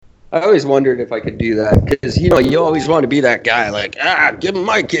I always wondered if I could do that because, you always want to be that guy like, give him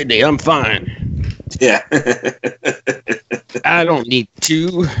my kidney, I'm fine. Yeah. I don't need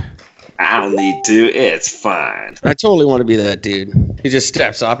to. It's fine. I totally want to be that dude. He just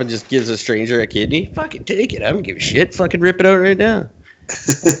steps up and just gives a stranger a kidney. Fucking take it. I don't give a shit. Fucking rip it out right now.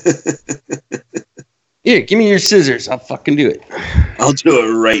 Here, give me your scissors. I'll fucking do it. I'll do it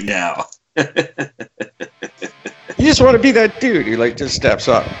right now. You just want to be that dude who just steps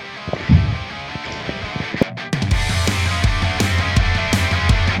up.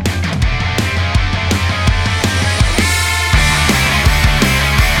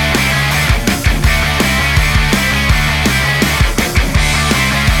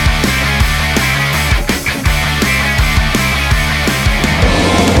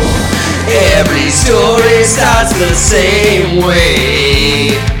 Every story starts the same way.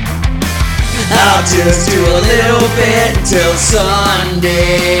 I'll just do a little bit till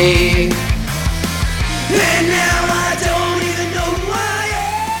Sunday. And now I don't even know who I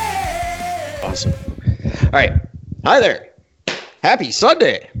am. Awesome. All right. Hi there. Happy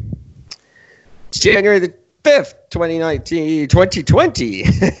Sunday. It's January the 5th, 2020.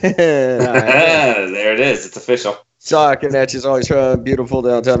 There it is. It's official. Talking at you as always from beautiful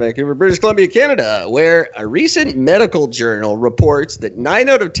downtown Vancouver, British Columbia, Canada, where a recent medical journal reports that 9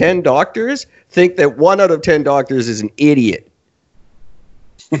 out of 10 doctors think that 1 out of 10 doctors is an idiot.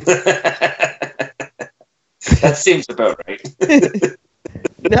 That seems about right. 9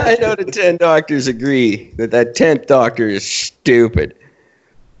 out of 10 doctors agree that 10th doctor is stupid.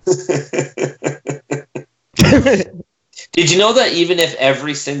 Did you know that even if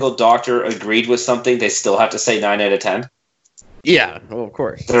every single doctor agreed with something, they still have to say 9 out of 10? Yeah, well, of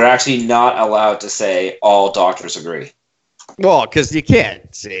course. They're actually not allowed to say all doctors agree. Well, because you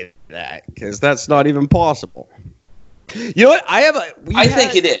can't say that, because that's not even possible. You know what? I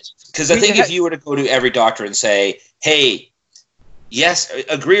think it is. Because I think if you were to go to every doctor and say, hey, yes,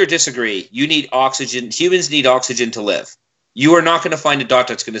 agree or disagree, you need oxygen, humans need oxygen to live. You are not going to find a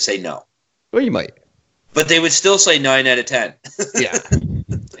doctor that's going to say no. Well, you might. But they would still say 9 out of 10. Yeah.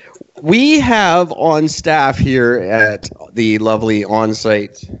 We have on staff here at the lovely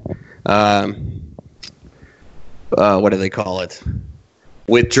on-site, what do they call it?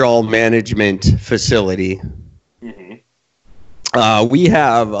 Withdrawal management facility. Mm-hmm. We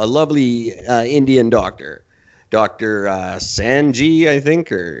have a lovely Indian doctor, Dr. Sanji, I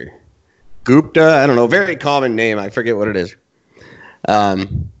think, or Gupta. I don't know. Very common name. I forget what it is.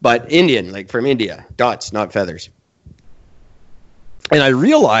 But Indian, like from India, dots, not feathers. And I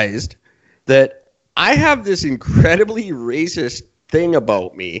realized that I have this incredibly racist thing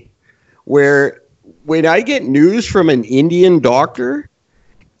about me where when I get news from an Indian doctor,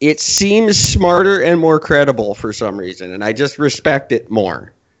 it seems smarter and more credible for some reason. And I just respect it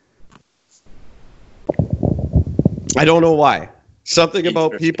more. I don't know why. Something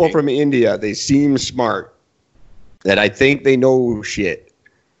about people from India, they seem smart. That I think they know shit.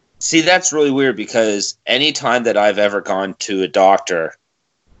 See, that's really weird because any time that I've ever gone to a doctor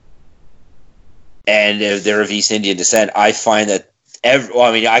and they're of East Indian descent, I find that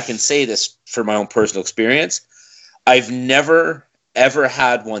I can say this for my own personal experience. I've never, ever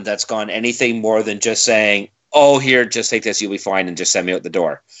had one that's gone anything more than just saying, oh, here, just take this, you'll be fine, and just send me out the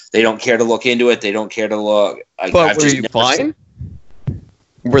door. They don't care to look into it. They don't care to look. But were you fine?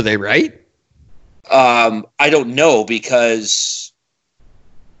 Were they right? I don't know because,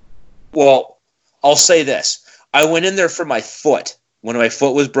 well, I'll say this. I went in there for my foot when my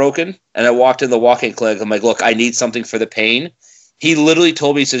foot was broken, and I walked in the walk-in clinic. I'm like, look, I need something for the pain. He literally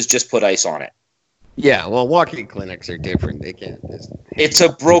told me, he says, just put ice on it. Yeah, well, walk-in clinics are different. They can't. It's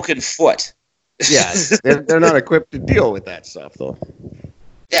a broken foot. Yeah, they're not equipped to deal with that stuff, though.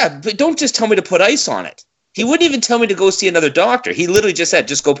 Yeah, but don't just tell me to put ice on it. He wouldn't even tell me to go see another doctor. He literally just said,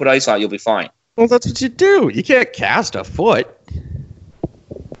 just go put ice on it, you'll be fine. Well, that's what you do. You can't cast a foot.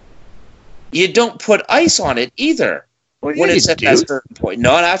 You don't put ice on it either. Well, when it's at a certain point.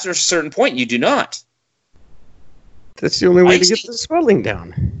 Not after a certain point, you do not. That's the only way to get the swelling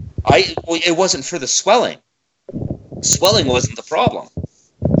down. It wasn't for the swelling. Swelling wasn't the problem.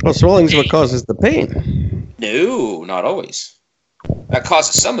 Well, swelling's what causes the pain. No, not always. That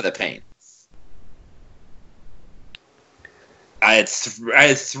causes some of the pain. I had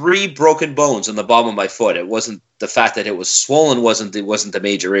 3 broken bones in the bottom of my foot. It wasn't the fact that it was swollen wasn't the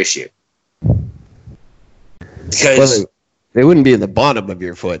major issue. Because they wouldn't be in the bottom of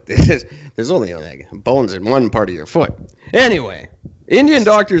your foot. There's only like bones in one part of your foot. Anyway, Indian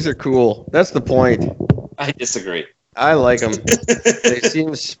doctors are cool. That's the point. I disagree. I like them. They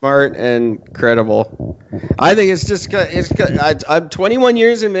seem smart and credible. I think it's just I'm 21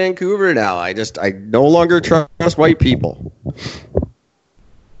 years in Vancouver now. I no longer trust white people.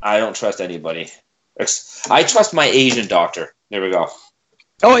 I don't trust anybody. I trust my Asian doctor. There we go.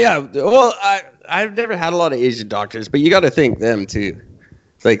 Oh yeah. Well, I've never had a lot of Asian doctors, but you got to think them too.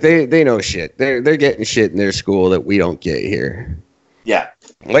 Like they know shit. They're getting shit in their school that we don't get here. Yeah.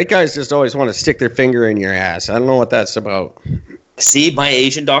 White guys just always want to stick their finger in your ass. I don't know what that's about. See, my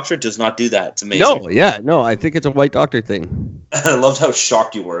Asian doctor does not do that. It's amazing. No, I think it's a white doctor thing. I loved how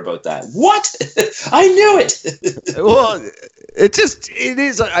shocked you were about that. What? I knew it. Well, it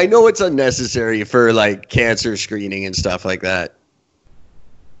is. I know it's unnecessary for like cancer screening and stuff like that.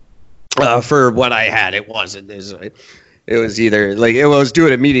 For what I had, it wasn't. It was either like it was do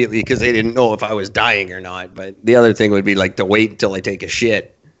it immediately because they didn't know if I was dying or not. But the other thing would be like to wait until I take a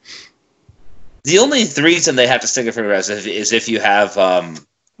shit. The only reason they have to stick a finger out is if you have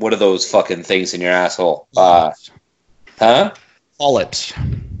what are those fucking things in your asshole? Huh? Polyps.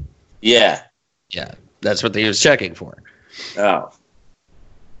 Yeah. Yeah, that's what they was checking for. Oh.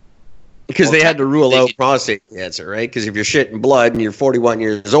 Because they had to rule out prostate cancer, right? Because if you're shitting blood and you're 41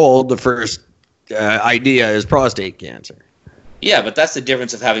 years old, the first idea is prostate cancer. Yeah, but that's the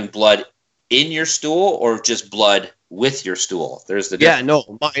difference of having blood in your stool or just blood with your stool. There's the difference. Yeah,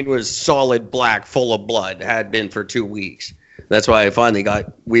 no, mine was solid black, full of blood. Had been for 2 weeks. That's why I finally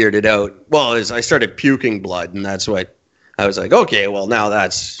got weirded out. Well, I started puking blood, and that's what I was like, okay, well, now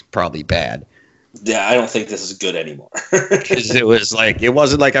that's probably bad. Yeah, I don't think this is good anymore. Because it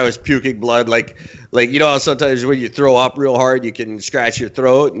wasn't like I was puking blood. Like you know how sometimes when you throw up real hard, you can scratch your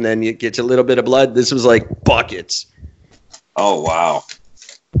throat and then you get a little bit of blood. This was like buckets. Oh, wow.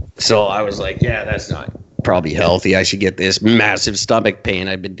 So I was like, yeah, that's not probably healthy. I should get this massive stomach pain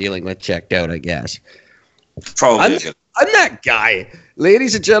I've been dealing with checked out, I guess. Probably. I'm that guy.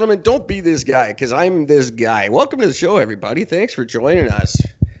 Ladies and gentlemen, don't be this guy because I'm this guy. Welcome to the show, everybody. Thanks for joining us.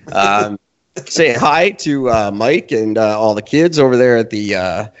 Say hi to Mike and all the kids over there at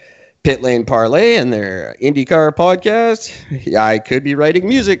the Pit Lane Parlay and their IndyCar podcast. Yeah, I could be writing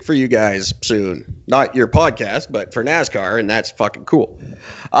music for you guys soon. Not your podcast, but for NASCAR, and that's fucking cool.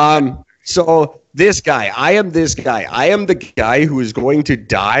 So this guy, I am this guy. I am the guy who is going to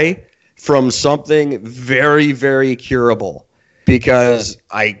die from something very, very curable because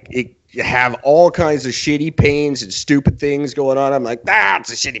I have all kinds of shitty pains and stupid things going on. I'm like,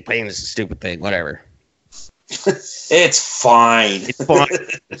 it's a shitty pain. It's a stupid thing. Whatever. It's fine. It's fine.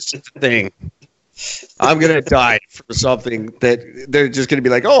 It's just a thing. I'm going to die from something that they're just going to be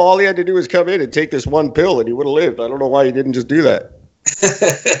like, oh, all he had to do was come in and take this one pill and he would have lived. I don't know why he didn't just do that.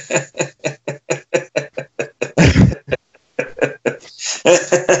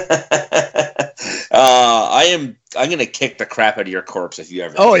 I'm gonna kick the crap out of your corpse if you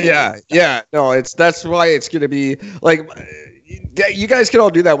ever. Oh yeah. No, that's why it's gonna be like you guys can all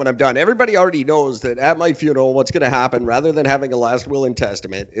do that when I'm done. Everybody already knows that at my funeral, what's gonna happen rather than having a last will and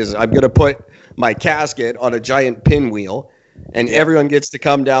testament is I'm gonna put my casket on a giant pinwheel, and everyone gets to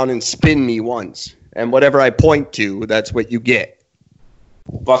come down and spin me once, and whatever I point to, that's what you get.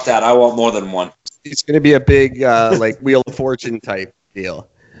 Fuck that! I want more than one. It's gonna be a big like Wheel of Fortune type deal.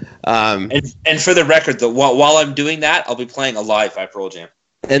 And for the record, while I'm doing that, I'll be playing a live by Pearl Jam.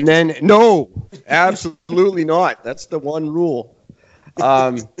 And then no, absolutely not. That's the one rule.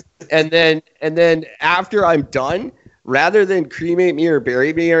 And then after I'm done, rather than cremate me or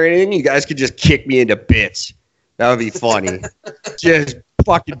bury me or anything, you guys could just kick me into bits. That would be funny. Just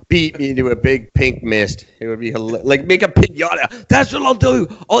fucking beat me into a big pink mist. It would be like make a pinata. That's what I'll do.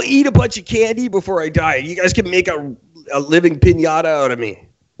 I'll eat a bunch of candy before I die. You guys can make a living pinata out of me.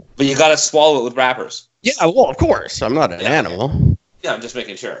 But you gotta swallow it with wrappers. Yeah, well, of course. I'm not an animal. Yeah, I'm just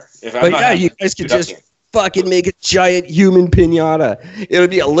making sure. You guys could just fucking make a giant human pinata. It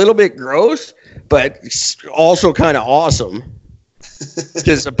would be a little bit gross, but also kind of awesome.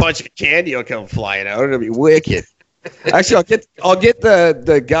 Because a bunch of candy will come flying out. It'll be wicked. Actually, I'll get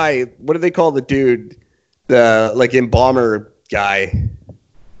the guy. What do they call the dude? The like embalmer guy.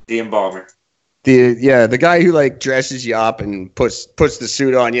 The embalmer. The guy who like dresses you up and puts the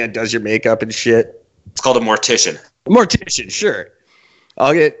suit on you and does your makeup and shit. It's called a mortician. A mortician, sure.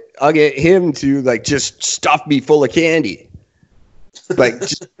 I'll get him to like just stuff me full of candy. Like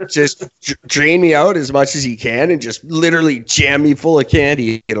just drain me out as much as he can and just literally jam me full of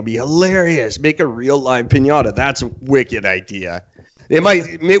candy. It'll be hilarious. Make a real live pinata. That's a wicked idea. They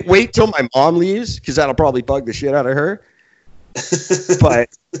might wait till my mom leaves because that'll probably bug the shit out of her. But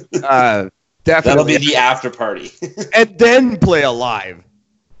definitely that'll be the after party. And then play a live.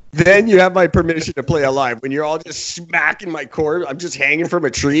 Then you have my permission to play alive. When you're all just smacking my corpse, I'm just hanging from a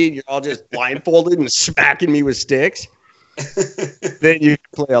tree, and you're all just blindfolded and smacking me with sticks. Then you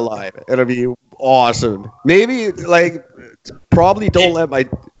can play alive. It'll be awesome. Maybe probably don't let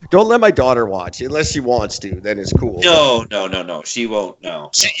my daughter watch unless she wants to. Then it's cool. No. She won't.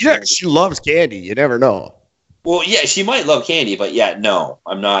 No. She loves candy. You never know. Well, yeah, she might love candy, but yeah, no,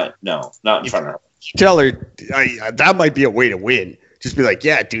 I'm not. No, not in front of her. You tell her that might be a way to win. Just be like,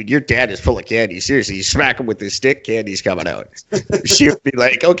 yeah, dude, your dad is full of candy. Seriously, you smack him with this stick, candy's coming out. She would be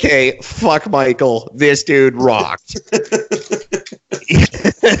like, okay, fuck Michael. This dude rocked.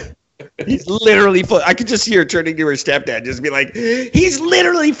 He's literally full. I could just see her turning to her stepdad, just be like, he's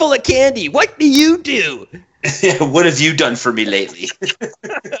literally full of candy. What do you do? What have you done for me lately?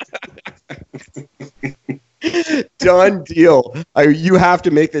 Done deal. You have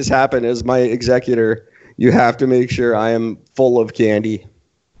to make this happen as my executor. You have to make sure I am full of candy.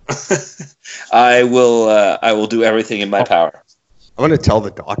 I will do everything in my power. I'm going to tell the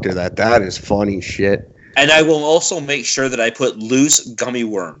doctor that. That is funny shit. And I will also make sure that I put loose gummy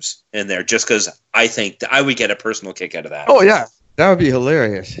worms in there just because I think that I would get a personal kick out of that. Oh, yeah. That would be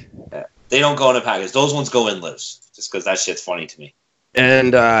hilarious. Yeah. They don't go in a package. Those ones go in loose just because that shit's funny to me.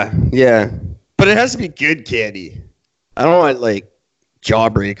 And, yeah. But it has to be good candy. I don't want, like,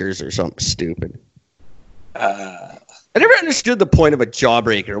 jawbreakers or something stupid. I never understood the point of a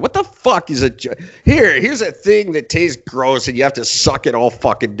jawbreaker. What the fuck is a here's a thing that tastes gross and you have to suck it all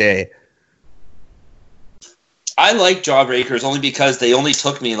fucking day. I like jawbreakers only because they only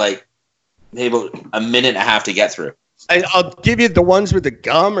took me like maybe about a minute and a half to get through. I'll give you the ones with the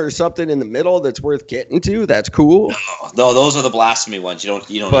gum or something in the middle that's worth getting to. That's cool. No, those are the blasphemy ones. You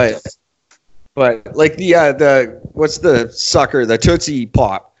don't. But like the what's the sucker, the Tootsie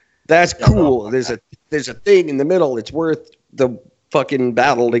Pop? That's cool. There's a thing in the middle. It's worth the fucking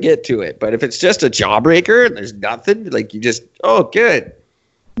battle to get to it. But if it's just a jawbreaker and there's nothing, like you just, oh, good.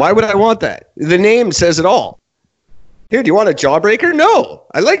 Why would I want that? The name says it all. Here, do you want a jawbreaker? No,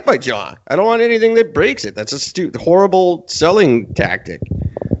 I like my jaw. I don't want anything that breaks it. That's a horrible selling tactic.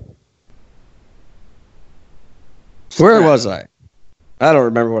 Where was I? I don't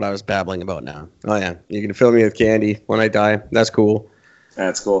remember what I was babbling about now. Oh, yeah. You can fill me with candy when I die. That's cool.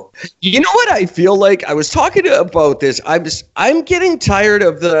 That's cool. You know what I feel like? I was talking about this. I'm getting tired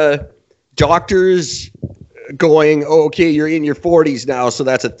of the doctors going, oh, okay, you're in your 40s now, so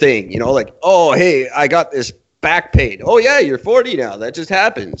that's a thing. You know, like, oh, hey, I got this back pain. Oh, yeah, you're 40 now. That just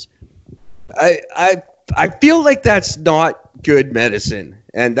happens. I feel like that's not good medicine,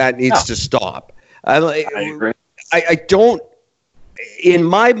 and that needs to stop. I agree. I don't. In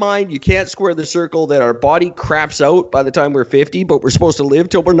my mind, you can't square the circle that our body craps out by the time we're 50, but we're supposed to live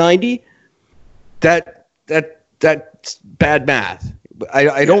till we're 90. That's bad math.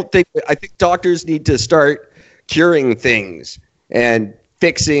 I don't think. I think doctors need to start curing things and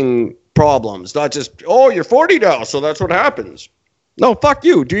fixing problems, not just, oh, you're 40 now, so that's what happens. No, fuck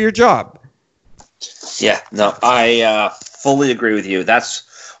you. Do your job. Yeah, no, I fully agree with you.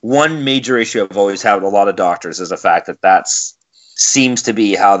 That's one major issue I've always had with a lot of doctors is the fact that seems to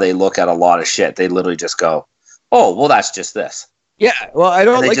be how they look at a lot of shit. They literally just go, oh, well, that's just this. Yeah, well, I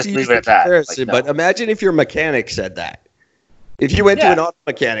don't like just to leave use it at that. comparison, but imagine if your mechanic said that. If you went to an auto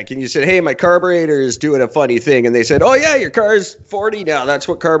mechanic and you said, hey, my carburetor is doing a funny thing, and they said, oh, yeah, your car's 40 now. That's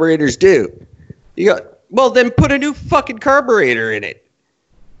what carburetors do. You go, well, then put a new fucking carburetor in it.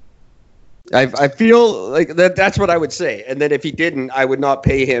 I feel like that's what I would say. And then if he didn't, I would not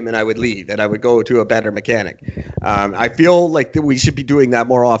pay him and I would leave and I would go to a better mechanic. I feel like that we should be doing that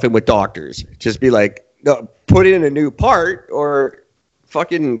more often with doctors. Just be like, no, put in a new part or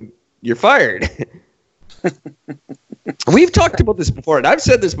fucking you're fired. We've talked about this before, and I've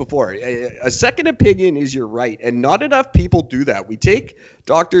said this before. A second opinion is your right, and not enough people do that. We take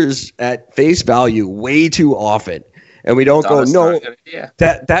doctors at face value way too often. And we don't go, no,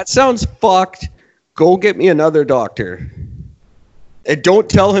 that sounds fucked. Go get me another doctor. And don't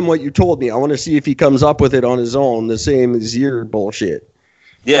tell him what you told me. I want to see if he comes up with it on his own, the same as your bullshit.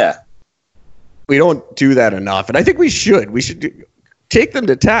 Yeah. We don't do that enough. And I think we should. We should take them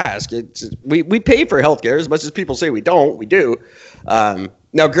to task. We pay for healthcare as much as people say we don't. We do.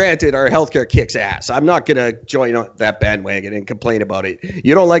 Now, granted, our healthcare kicks ass. I'm not going to join that bandwagon and complain about it.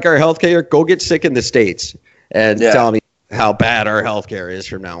 You don't like our healthcare? Go get sick in the States. And tell me how bad our healthcare is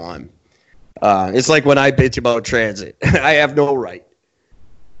from now on. It's like when I bitch about transit. I have no right.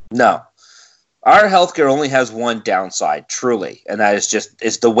 No. Our healthcare only has one downside, truly, and that is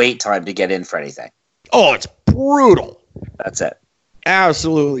it's the wait time to get in for anything. Oh, it's brutal. That's it.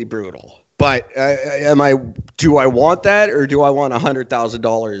 Absolutely brutal. But do I want that, or do I want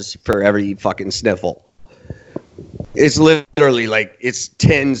 $100,000 for every fucking sniffle? It's literally like it's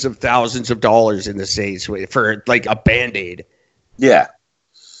tens of thousands of dollars in the States for like a Band-Aid. Yeah.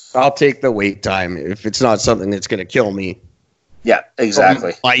 I'll take the wait time if it's not something that's going to kill me. Yeah,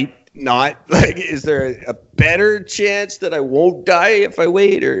 exactly. Might not. Like, is there a better chance that I won't die if I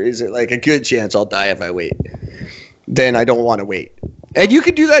wait, or is it like a good chance I'll die if I wait? Then I don't want to wait. And you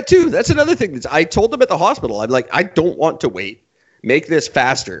can do that too. That's another thing. I told them at the hospital, I'm like, I don't want to wait. Make this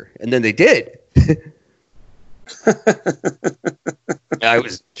faster. And then they did. Because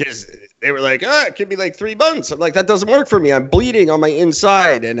they were like, it could be like 3 months. I'm like, that doesn't work for me. I'm bleeding on my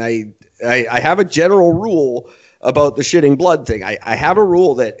inside, and I have a general rule about the shitting blood thing. I have a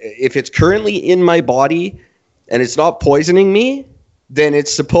rule that if it's currently in my body and it's not poisoning me, then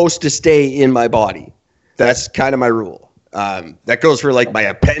it's supposed to stay in my body. That's kind of my rule. That goes for like my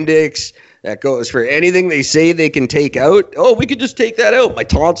appendix. That goes for anything they say they can take out. Oh, we could just take that out. My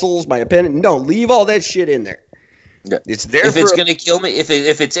tonsils, my appendix. No, leave all that shit in there. Yeah. It's there. If it's going to kill me, if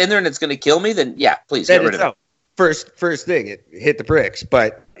it's in there and it's going to kill me, then yeah, please get rid of it. First thing, it hit the bricks.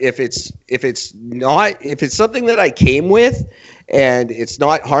 But if it's something that I came with and it's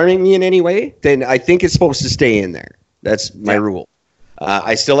not harming me in any way, then I think it's supposed to stay in there. That's my rule.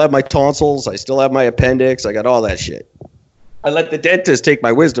 I still have my tonsils. I still have my appendix. I got all that shit. I let the dentist take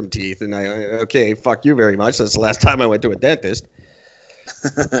my wisdom teeth, and okay, fuck you very much. That's the last time I went to a dentist.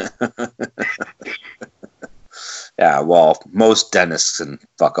 Yeah, well, most dentists can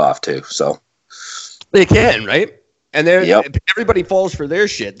fuck off too, so they can, right? And everybody falls for their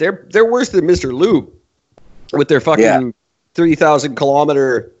shit. They're worse than Mr. Lube with their fucking 3,000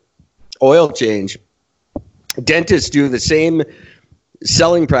 kilometer oil change. Dentists do the same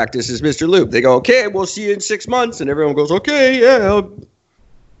selling practice as Mr. Lube. They go, okay, we'll see you in 6 months, and everyone goes, okay, yeah.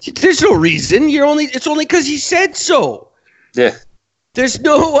 There's no reason. It's only because he said so. Yeah. There's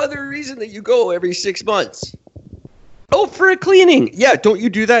no other reason that you go every 6 months. Oh, for a cleaning. Yeah, don't you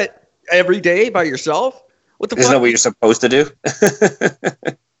do that every day by yourself? What the fuck? Isn't that what you're supposed to do?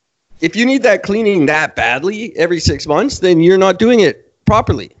 If you need that cleaning that badly every 6 months, then you're not doing it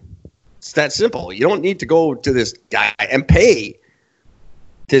properly. It's that simple. You don't need to go to this guy and pay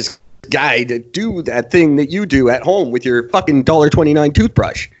this guy to do that thing that you do at home with your fucking $1.29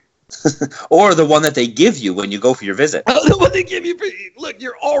 toothbrush. Or the one that they give you when you go for your visit. The one they give you. Look,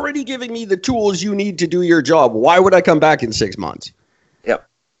 you're already giving me the tools you need to do your job. Why would I come back in 6 months? Yep.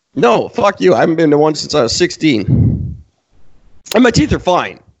 No, fuck you. I haven't been to one since I was 16. And my teeth are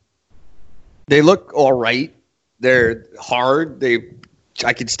fine. They look all right. They're hard.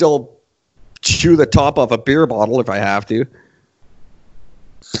 I could still chew the top off a beer bottle if I have to.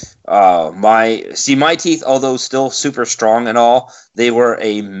 My teeth, although still super strong and all, they were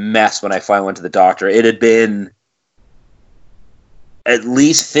a mess when I finally went to the doctor. It had been at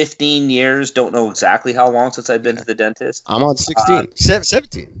least 15 years. Don't know exactly how long since I've been to the dentist. I'm on 16.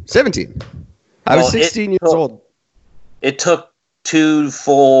 17. I was 16 years old. It took 2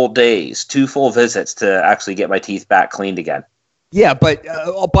 full days, 2 full visits to actually get my teeth back cleaned again. Yeah, but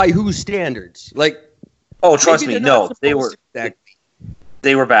by whose standards? Like, oh, trust me, no, they were bad.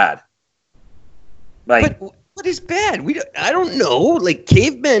 Like, but what is bad? I don't know. Like,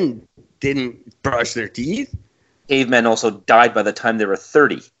 cavemen didn't brush their teeth. Cavemen also died by the time they were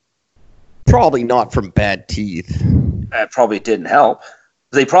 30. Probably not from bad teeth. That probably didn't help.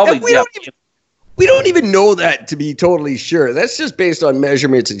 They probably. We don't even know that, to be totally sure. That's just based on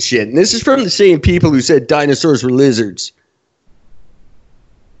measurements and shit. And this is from the same people who said dinosaurs were lizards.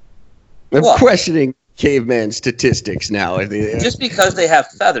 I'm questioning caveman statistics now. Just because they have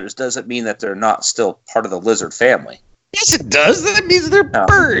feathers doesn't mean that they're not still part of the lizard family. Yes, it does. That means they're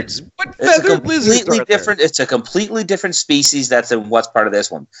birds. What feathered lizards are different. It's a completely different species. That's in what's part of this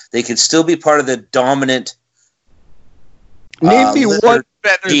one. They could still be part of the dominant. Name me one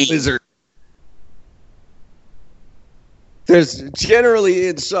feathered lizard. There's generally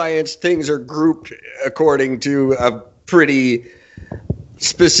in science things are grouped according to a pretty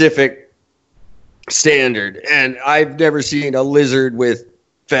specific standard, and I've never seen a lizard with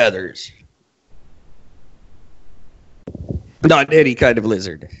feathers. Not any kind of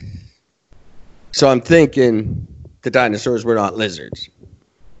lizard. So I'm thinking the dinosaurs were not lizards.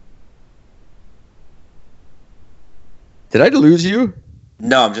 Did I lose you?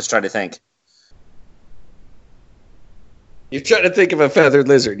 No, I'm just trying to think. You're trying to think of a feathered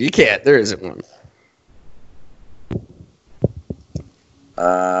lizard. You can't. There isn't one.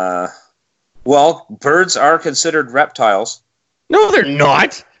 Well, birds are considered reptiles. No, they're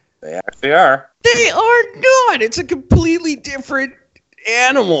not. They actually are. They are not. It's a completely different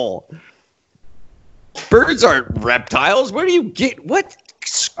animal. Birds aren't reptiles. Where do you get what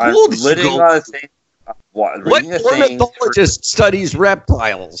I'm school did you reading go? a thing. What Reading a thing. ornithologist studies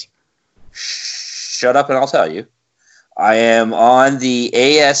reptiles? Shut up and I'll tell you. I am on the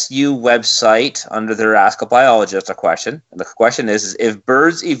ASU website under their Ask a Biologist a question. And the question is if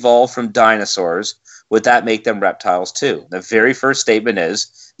birds evolved from dinosaurs, would that make them reptiles too? The very first statement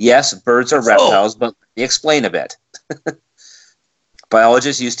is, yes, birds are reptiles, but let me explain a bit.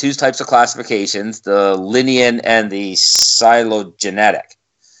 Biologists use two types of classifications, the Linnean and the phylogenetic.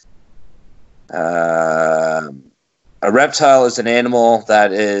 A reptile is an animal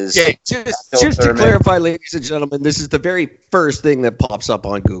that is... Okay, just to clarify, ladies and gentlemen, this is the very first thing that pops up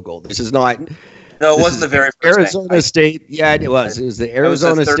on Google. This is not... No, it wasn't the very first Arizona thing. State... Yeah, it was. It was the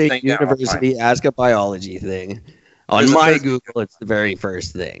Arizona State University Ask a Biology thing. On my Google, it's the very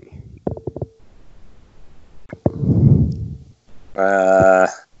first thing. I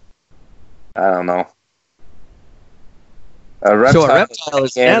don't know. A reptile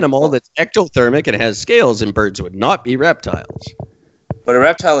is an animal that's ectothermic and has scales, and birds would not be reptiles. But a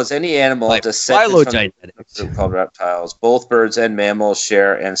reptile is any animal like descended from a group called reptiles. Both birds and mammals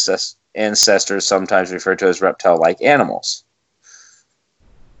share ancestors, sometimes referred to as reptile-like animals.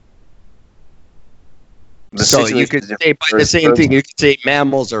 So you could say by the same thing, you could say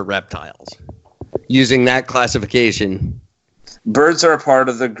mammals are reptiles, using that classification. Birds are a part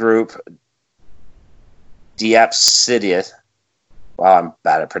of the group Diapsidia. Wow, I'm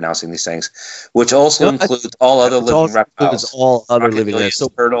bad at pronouncing these things. Which also includes all other living reptiles. All other living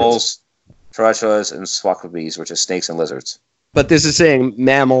reptiles. Turtles, tarantulas, and squawkabees, which is snakes and lizards. But this is saying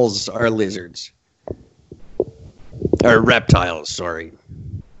mammals are lizards. Or reptiles, sorry.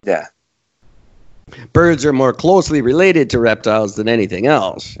 Yeah. Birds are more closely related to reptiles than anything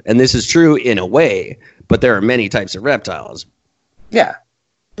else. And this is true in a way, but there are many types of reptiles. Yeah.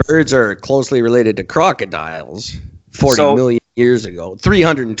 Birds are closely related to crocodiles 40 million years ago,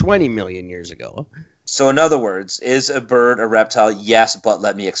 320 million years ago. So in other words, is a bird a reptile? Yes, but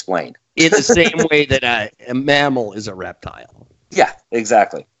let me explain. In the same way that a mammal is a reptile. Yeah,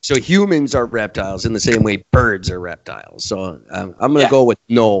 exactly. So humans are reptiles in the same way birds are reptiles. So I'm going to go with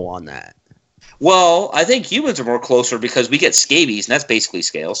no on that. Well, I think humans are more closer because we get scabies, and that's basically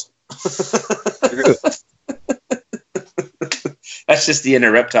scales. That's just the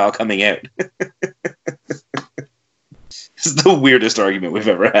inner reptile coming out. This is the weirdest argument we've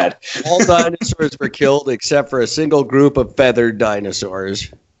ever had. All dinosaurs were killed except for a single group of feathered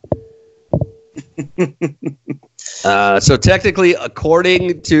dinosaurs. So technically,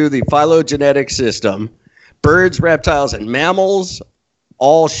 according to the phylogenetic system, birds, reptiles, and mammals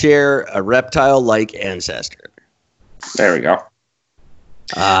all share a reptile-like ancestor. There we go.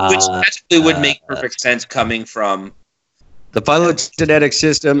 Which technically would make perfect sense coming from... The phylogenetic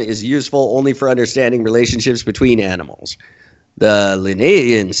system is useful only for understanding relationships between animals. The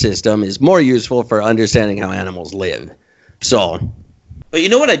Linnean system is more useful for understanding how animals live. So... But you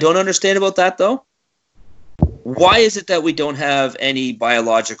know what I don't understand about that, though? Why is it that we don't have any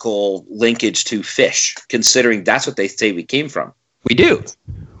biological linkage to fish, considering that's what they say we came from? We do.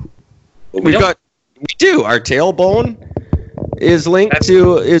 We do. Our tailbone is linked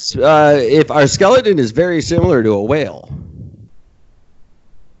to if our skeleton is very similar to a whale.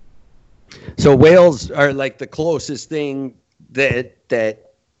 So whales are like the closest thing that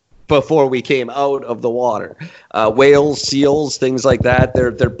before we came out of the water. Whales, seals, things like that.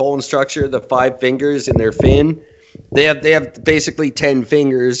 Their bone structure, the 5 fingers in their fin, they have basically 10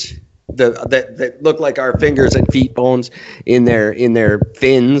 fingers that look like our fingers and feet bones in their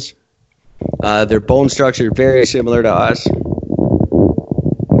fins. Their bone structure very similar to us.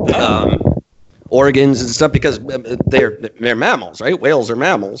 Organs and stuff because they're mammals, right? Whales are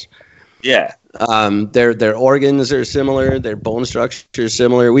mammals. Yeah. Their organs are similar. Their bone structure is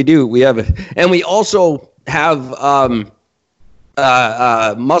similar. We also have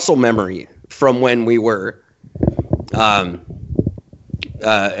muscle memory from when we were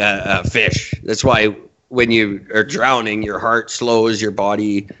fish. That's why when you are drowning, your heart slows, your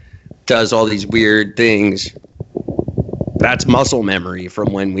body does all these weird things. That's muscle memory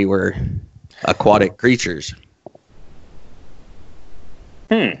from when we were aquatic creatures.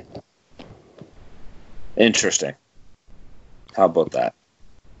 Interesting. How about that?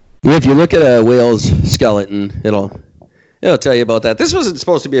 If you look at a whale's skeleton, it'll tell you about that. This wasn't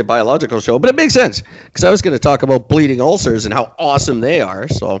supposed to be a biological show, but it makes sense because I was going to talk about bleeding ulcers and how awesome they are.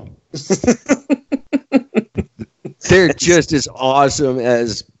 So they're just as awesome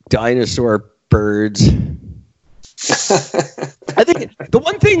as dinosaur birds. I think the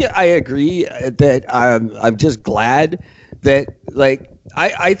one thing I agree that I'm just glad that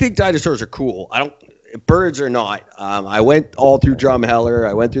I think dinosaurs are cool. birds are not. I went all through Drumheller.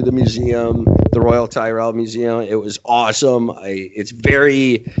 I went through the museum, the Royal Tyrrell Museum. It was awesome. It's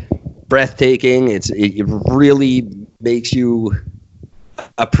very breathtaking. It really makes you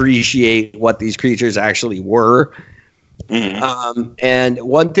appreciate what these creatures actually were. Mm-hmm. And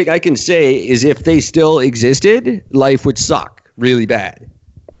one thing I can say is if they still existed, life would suck really bad.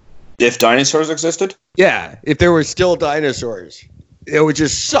 If dinosaurs existed? Yeah, if there were still dinosaurs, it would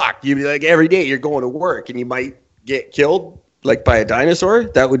just suck. You'd be like, every day you're going to work and you might get killed like by a dinosaur.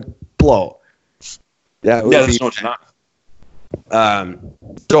 That would blow. That would be. So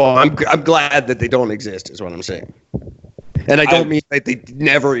I'm glad that they don't exist, is what I'm saying. And I don't mean like they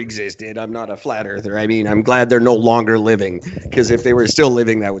never existed. I'm not a flat earther. I mean, I'm glad they're no longer living, because if they were still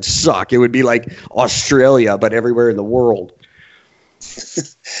living, that would suck. It would be like Australia, but everywhere in the world.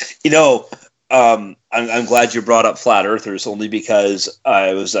 You know, I'm glad you brought up flat earthers, only because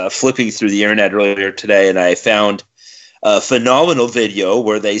I was flipping through the internet earlier today and I found a phenomenal video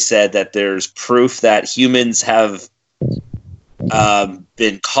where they said that there's proof that humans have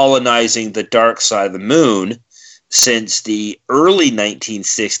been colonizing the dark side of the moon since the early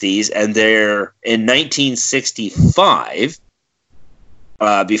 1960s, and they're in 1965,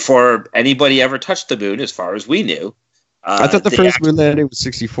 before anybody ever touched the moon, as far as we knew. I thought the first moon landing was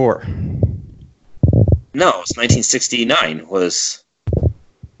 64. No, it's 1969 was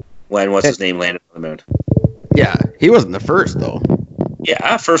when what's his name landed on the moon. Yeah, he wasn't the first though.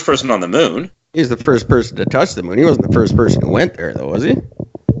 Yeah, first person on the moon. He was the first person to touch the moon. He wasn't the first person who went there though, was he?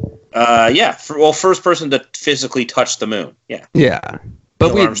 Yeah. First person to physically touch the moon. Yeah. Yeah,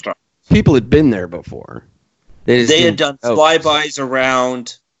 but people had been there before. They had done flybys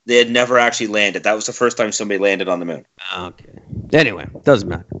around. They had never actually landed. That was the first time somebody landed on the moon. Okay. Anyway, doesn't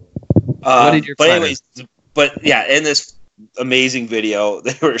matter. What did your but yeah, in this amazing video,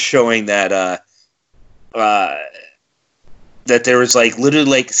 they were showing that that there was like literally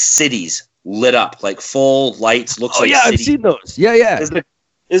like cities lit up, like full lights. Looks like yeah, cities. I've seen those. Yeah. This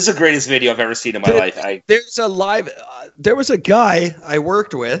is the greatest video I've ever seen in my life. There was a guy I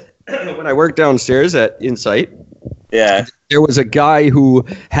worked with when I worked downstairs at Insight. Yeah. There was a guy who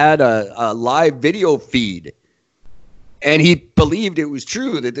had a live video feed, and he believed it was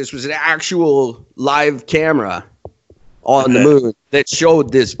true that this was an actual live camera on the moon that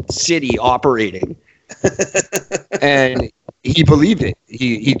showed this city operating. And he believed it.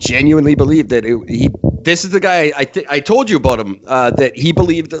 He genuinely believed that this is the guy I told you about him, that he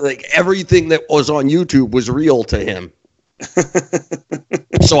believed that like everything that was on YouTube was real to him.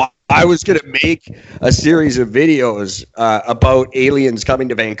 So I was going to make a series of videos about aliens coming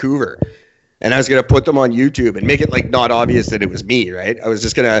to Vancouver, and I was going to put them on YouTube and make it like not obvious that it was me, right? I was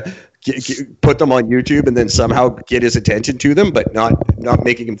just going to put them on YouTube and then somehow get his attention to them, but not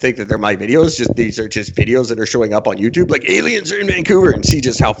making him think that they're my videos. Just these are just videos that are showing up on YouTube, like aliens are in Vancouver, and see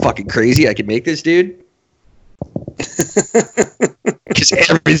just how fucking crazy I can make this dude. Because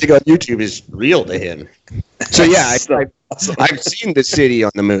everything on YouTube is real to him. So yeah, I've seen the city on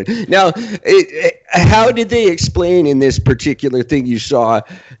the moon. Now, how did they explain in this particular thing you saw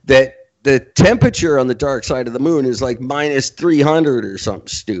that the temperature on the dark side of the moon is like minus 300 or something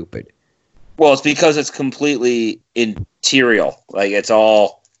stupid? Well, it's because it's completely interior. Like it's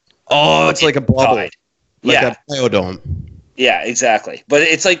all. Oh, it's like a bubble. Like a biodome. Yeah, exactly. But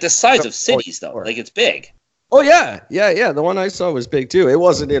it's like the size of cities, though. Like it's big. Oh, yeah. The one I saw was big, too. It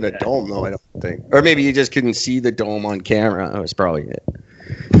wasn't in a dome, though, I don't think. Or maybe you just couldn't see the dome on camera. That was probably it.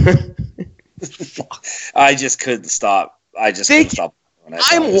 I just couldn't stop. Couldn't stop.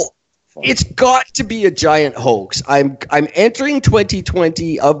 It's got to be a giant hoax. I'm entering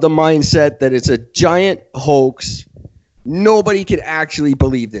 2020 of the mindset that it's a giant hoax. Nobody can actually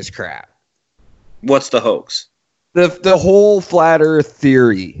believe this crap. What's the hoax? The whole flat Earth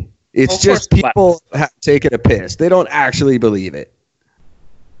theory. It's just people taking a piss. They don't actually believe it.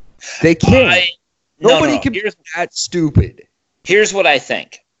 They can't. Nobody can be that stupid. Here's what I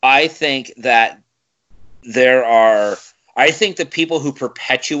think. I think that I think the people who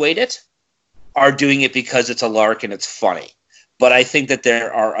perpetuate it are doing it because it's a lark and it's funny. But I think that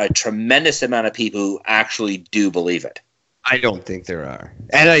there are a tremendous amount of people who actually do believe it. I don't think there are.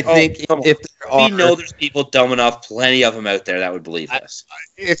 And I think if there are... We know there's people dumb enough, plenty of them out there that would believe this.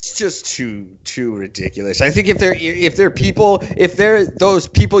 It's just too ridiculous. I think if they're those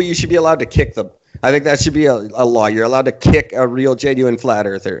people, you should be allowed to kick them. I think that should be a law. You're allowed to kick a real, genuine flat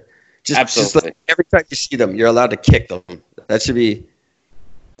earther. Absolutely. Just like every time you see them, you're allowed to kick them. That should be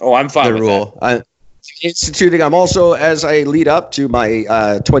I'm fine the rule. Instituting. I'm also, as I lead up to my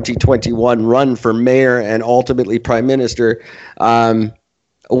 2021 run for mayor and ultimately prime minister,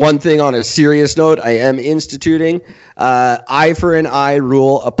 one thing on a serious note, I am instituting eye for an eye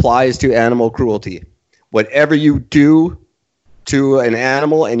rule applies to animal cruelty. Whatever you do to an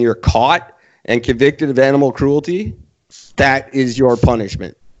animal and you're caught and convicted of animal cruelty, that is your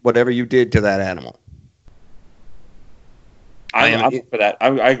punishment. Whatever you did to that animal. I'm for that.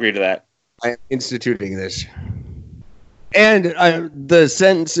 I agree to that. I am instituting this. And the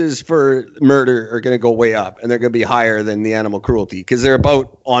sentences for murder are going to go way up, and they're going to be higher than the animal cruelty because they're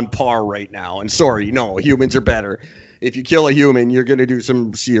about on par right now. And sorry, no, humans are better. If you kill a human, you're going to do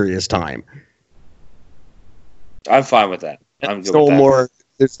some serious time. I'm fine with that. I'm good no with that. more.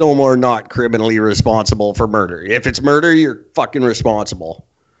 There's no more not criminally responsible for murder. If it's murder, you're fucking responsible.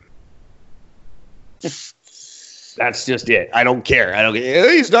 That's just it. I don't care.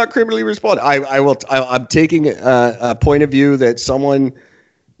 He's not criminally responsible. I'm taking a point of view that someone.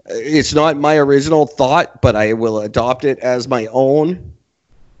 It's not my original thought, but I will adopt it as my own.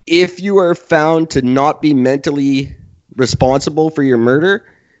 If you are found to not be mentally responsible for your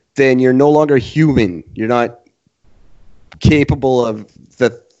murder, then you're no longer human. You're not capable of the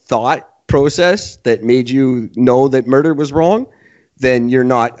thought process that made you know that murder was wrong. Then you're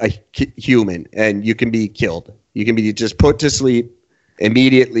not a human, and you can be killed. You can be just put to sleep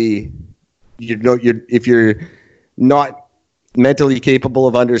immediately. If you're not mentally capable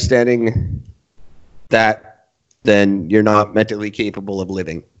of understanding that, then you're not mentally capable of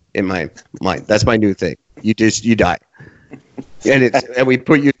living. In my mind, that's my new thing. You die, and we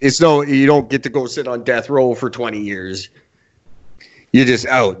put you. You don't get to go sit on death row for 20 years. You're just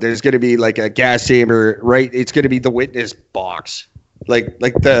out. There's going to be like a gas chamber, right? It's going to be the witness box. Like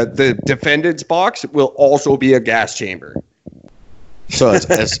the defendant's box will also be a gas chamber. So as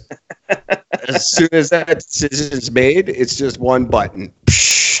soon as that decision's made, it's just one button.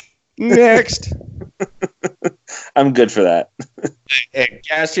 Psh, next. I'm good for that. A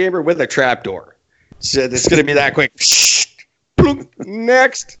gas chamber with a trapdoor. So it's going to be that quick. Psh, plunk,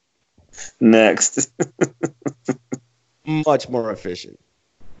 next. Next. Much more efficient.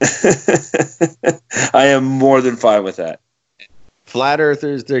 I am more than fine with that. Flat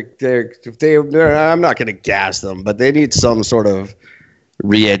earthers, they're I'm not going to gas them, but they need some sort of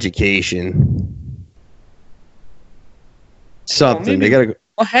re-education. Something. They got to go.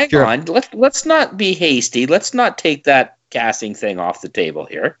 Well, hang on. Let's not be hasty. Let's not take that gassing thing off the table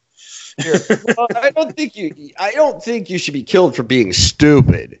here. Well, I don't think you should be killed for being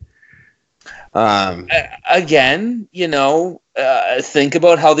stupid. Again, think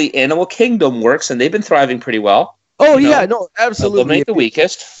about how the animal kingdom works, and they've been thriving pretty well. Oh yeah, no, absolutely. They'll make the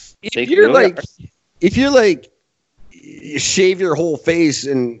weakest. If you're like, you shave your whole face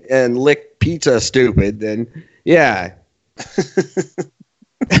and lick pizza stupid, then yeah,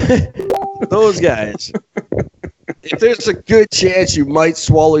 those guys. If there's a good chance you might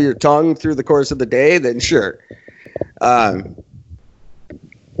swallow your tongue through the course of the day, then sure.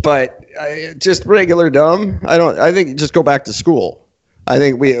 But just regular dumb. I think just go back to school. I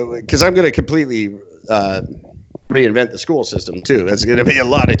think because I'm going to completely reinvent the school system too. There's going to be a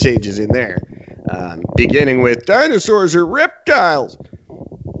lot of changes in there, beginning with dinosaurs are reptiles.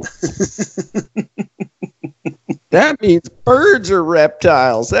 That means birds are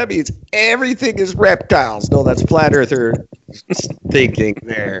reptiles. That means everything is reptiles. No, that's flat earther thinking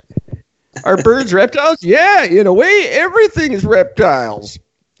there. Are birds reptiles? Yeah, in a way, everything is reptiles.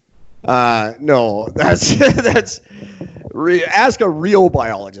 No, that's ask a real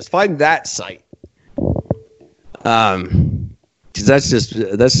biologist. Find that site. Because that's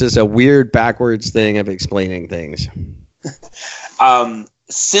just a weird backwards thing of explaining things.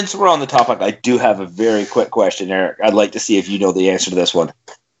 Since we're on the topic, I do have a very quick question, Eric. I'd like to see if you know the answer to this one.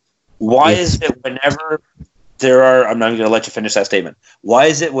 Why is it whenever there are... I'm not going to let you finish that statement. Why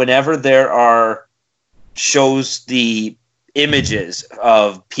is it whenever there are... shows the images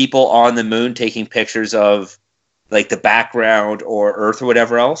of people on the moon taking pictures of like the background or Earth or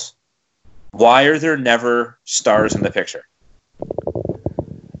whatever else, why are there never stars in the picture?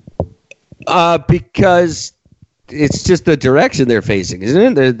 Because it's just the direction they're facing,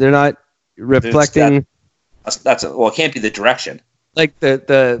 isn't it? They're not reflecting. Well, it can't be the direction. Like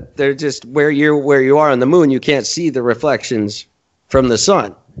they're just where you are on the moon. You can't see the reflections from the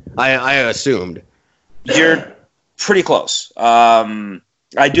sun. I assumed. You're pretty close.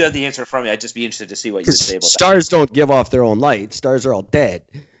 I do have the answer from you. I'd just be interested to see what you would say about that. Stars don't give off their own light. Stars are all dead.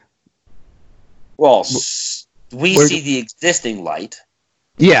 Well, we see the existing light.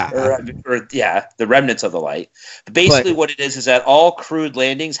 Yeah. The remnants of the light. But basically what it is that all crewed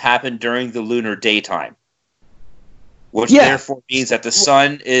landings happen during the lunar daytime. Which therefore means that the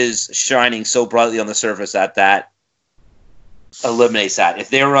sun is shining so brightly on the surface that eliminates that. If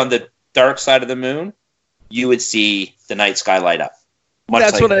they were on the dark side of the moon, you would see the night sky light up.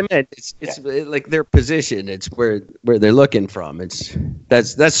 That's what I meant. It's like their position. It's where they're looking from.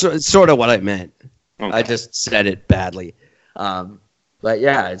 That's sort of what I meant. Okay. I just said it badly. But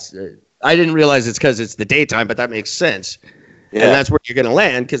yeah, I didn't realize it's because it's the daytime, but that makes sense. Yeah. And that's where you're going to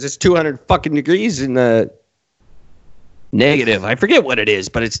land because it's 200 fucking degrees in the negative. I forget what it is,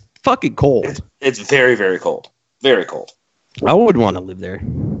 but it's fucking cold. It's very, very cold. Very cold. I would want to live there.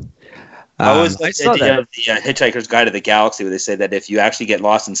 I always like the idea of the Hitchhiker's Guide to the Galaxy, where they say that if you actually get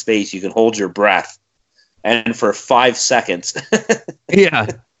lost in space, you can hold your breath, and for 5 seconds, yeah,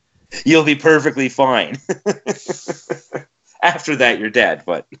 you'll be perfectly fine. After that, you're dead.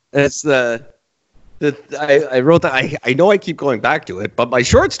 But it's I wrote that. I know I keep going back to it, but my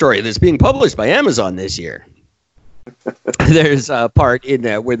short story that's being published by Amazon this year. There's a part in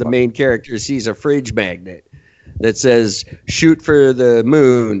that where the main character sees a fridge magnet that says "Shoot for the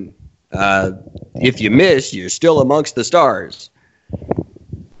moon. If you miss, you're still amongst the stars."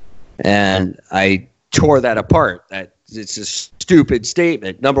 And I tore that apart. That it's a stupid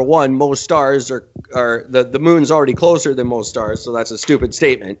statement. Number one, most stars are the moon's already closer than most stars, so that's a stupid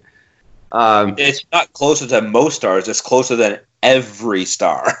statement. It's not closer than most stars. It's closer than every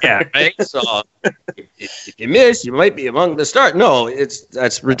star. Yeah, right. So if you miss, you might be among the stars. No,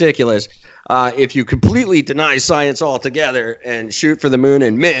 that's ridiculous. If you completely deny science altogether and shoot for the moon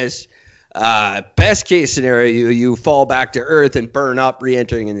and miss, best case scenario, you fall back to Earth and burn up,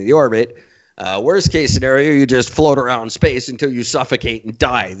 re-entering into the orbit. Worst case scenario, you just float around space until you suffocate and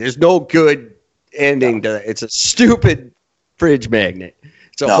die. There's no good ending to it. It's a stupid fridge magnet.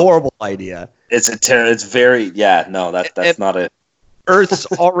 It's a horrible idea. It's very that's not a. Earth's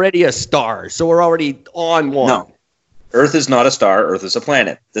already a star, so we're already on one. No, Earth is not a star. Earth is a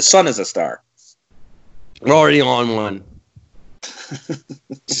planet. The sun is a star. We're already on one.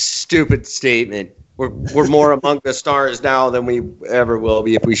 Stupid statement. We're more among the stars now than we ever will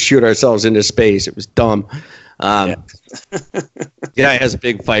be if we shoot ourselves into space. It was dumb. Yeah, he has a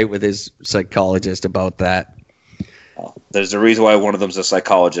big fight with his psychologist about that. There's a reason why one of them's a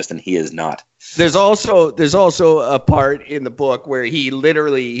psychologist and he is not. There's also a part in the book where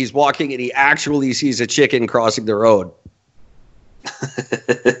he's walking and he actually sees a chicken crossing the road.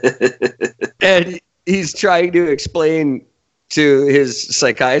 And he's trying to explain to his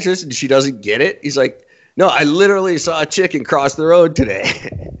psychiatrist and she doesn't get it. He's like, "No, I literally saw a chicken cross the road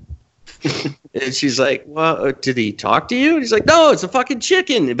today." And she's like, "Well, did he talk to you?" And he's like, "No, it's a fucking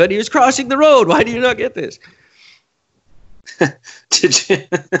chicken, but he was crossing the road. Why do you not get this?"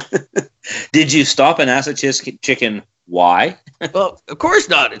 Did you stop and ask a chicken why? Well, of course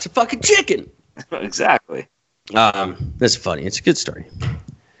not. It's a fucking chicken. Exactly. That's funny. It's a good story.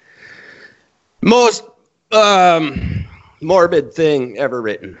 Most morbid thing ever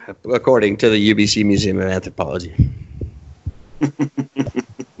written, according to the UBC Museum of Anthropology.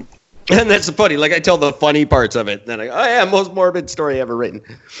 And that's funny. Like, I tell the funny parts of it. Then most morbid story ever written,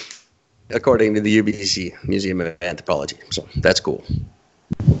 according to the UBC Museum of Anthropology. So that's cool.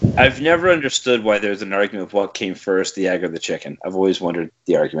 I've never understood why there's an argument of what came first, the egg or the chicken. I've always wondered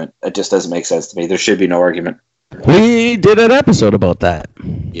the argument. It just doesn't make sense to me. There should be no argument. We did an episode about that.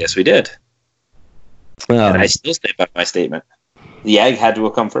 Yes, we did. And I still stand by my statement. The egg had to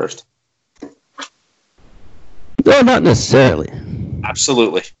have come first. No, not necessarily.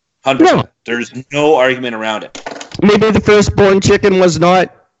 Absolutely. 100%. No. There's no argument around it. Maybe the firstborn chicken was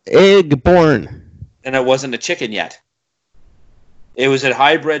not egg-born. And it wasn't a chicken yet. It was a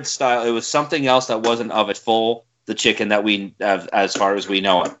hybrid style. It was something else that wasn't of the chicken that we have, as far as we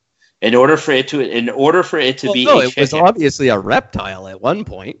know it. In order for it to be a chicken. It was obviously a reptile at one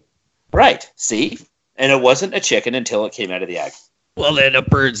point. Right. See? And it wasn't a chicken until it came out of the egg. Well, then a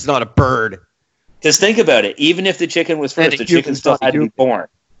bird's not a bird. Because think about it. Even if the chicken was first, the chicken still hadn't been born.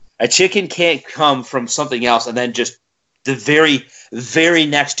 A chicken can't come from something else and then just the very, very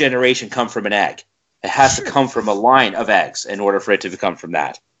next generation come from an egg. It has to come from a line of eggs in order for it to come from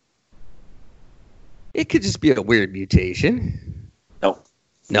that. It could just be a weird mutation.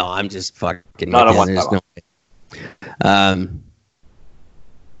 No, I'm just fucking. Not on one level.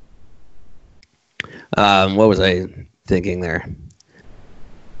 What was I thinking there?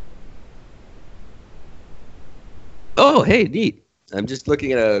 Oh, hey, neat. I'm just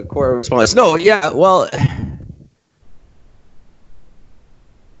looking at a correspondence. No, yeah, well,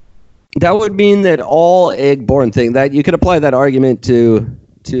 that would mean that all egg-born thing, that you could apply that argument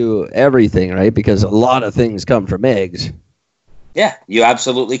to everything, right? Because a lot of things come from eggs. Yeah, you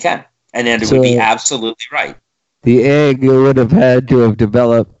absolutely can. And then it would be absolutely right. The egg would have had to have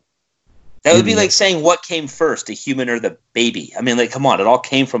developed That would be like saying what came first, the human or the baby. I mean, like, come on, it all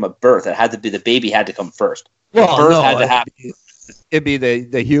came from a birth. It had to be the baby had to come first. Well, birth had to happen. It'd be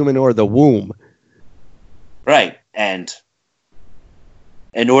the human or the womb. Right. And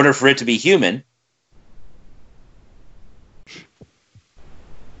in order for it to be human,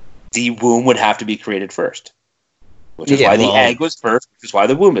 the womb would have to be created first. Which is why the egg was first, which is why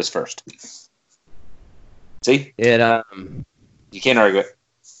the womb is first. See? You can't argue it.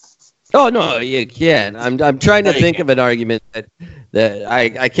 Oh no, you can't. I'm trying to think of an argument that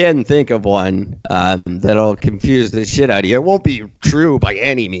I can think of one that'll confuse the shit out of you. It won't be true by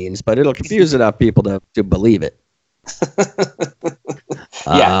any means, but it'll confuse enough people to believe it.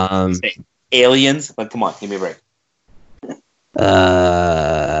 Yeah. Aliens, but come on, give me a break.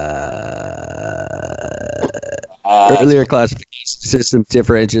 Earlier classification systems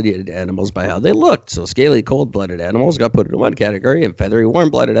differentiated animals by how they looked. So scaly, cold-blooded animals got put into one category, and feathery,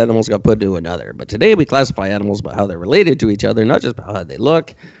 warm-blooded animals got put into another. But today we classify animals by how they're related to each other, not just by how they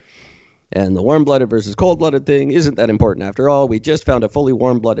look. And the warm-blooded versus cold-blooded thing isn't that important after all. We just found a fully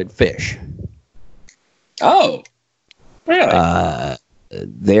warm-blooded fish. Oh, really?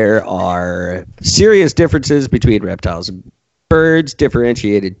 There are serious differences between reptiles and birds,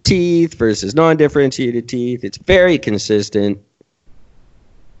 differentiated teeth versus non-differentiated teeth. It's very consistent.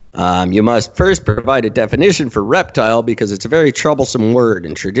 You must first provide a definition for reptile because it's a very troublesome word.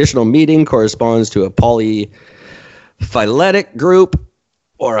 In traditional meaning, corresponds to a polyphyletic group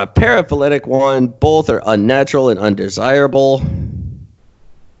or a paraphyletic one. Both are unnatural and undesirable,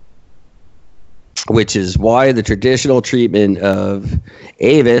 which is why the traditional treatment of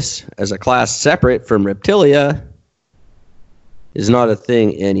aves as a class separate from reptilia is not a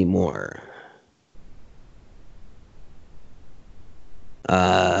thing anymore.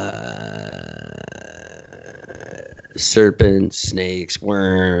 Serpents, snakes,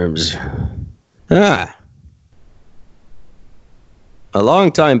 worms. A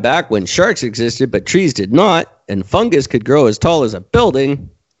long time back when sharks existed but trees did not, and fungus could grow as tall as a building,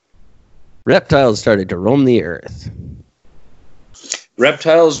 reptiles started to roam the earth.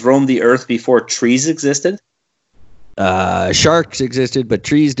 Reptiles roamed the earth before trees existed? Sharks existed, but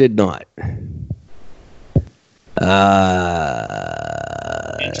trees did not.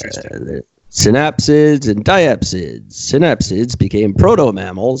 Synapsids and diapsids. Synapsids became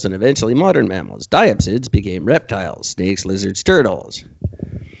proto-mammals and eventually modern mammals. Diapsids became reptiles, snakes, lizards, turtles.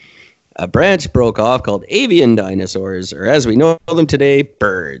 A branch broke off called avian dinosaurs, or as we know them today,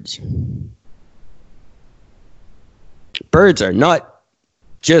 birds. Birds are not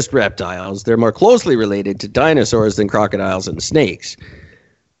just reptiles. They're more closely related to dinosaurs than crocodiles and snakes.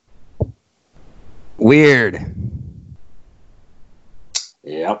 Weird.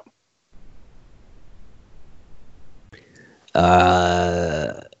 Yep.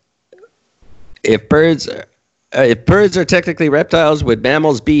 If birds are technically reptiles, would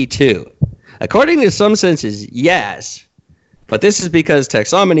mammals be too? According to some senses, yes. But this is because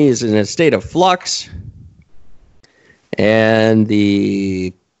taxonomy is in a state of flux, and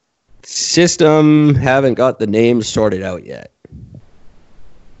the system haven't got the names sorted out yet.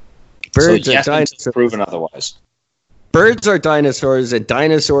 Birds so are dinosaurs. Proven otherwise. Birds are dinosaurs, and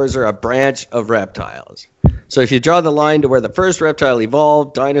dinosaurs are a branch of reptiles. So if you draw the line to where the first reptile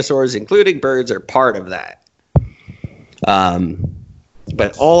evolved, dinosaurs, including birds, are part of that.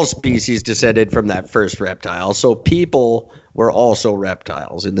 But all species descended from that first reptile. So people were also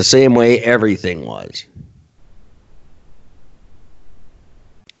reptiles in the same way everything was.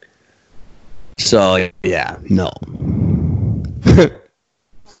 So, yeah, no.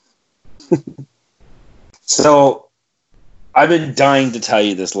 So, I've been dying to tell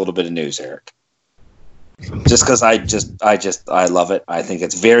you this little bit of news, Eric. Just because I love it. I think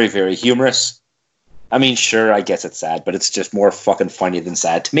it's very, very humorous. I mean, sure, I guess it's sad, but it's just more fucking funny than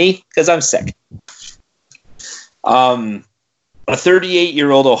sad to me because I'm sick. A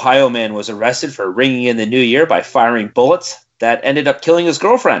 38-year-old Ohio man was arrested for ringing in the new year by firing bullets that ended up killing his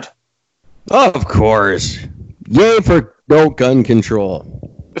girlfriend. Of course. Yay for no gun control.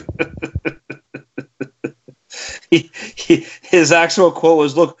 His actual quote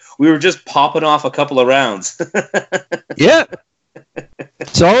was, "Look, we were just popping off a couple of rounds." Yeah.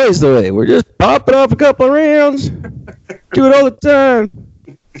 It's always the way. We're just popping off a couple of rounds. Do it all the time.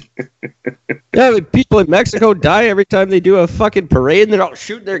 Yeah, like people in Mexico die every time they do a fucking parade and they're all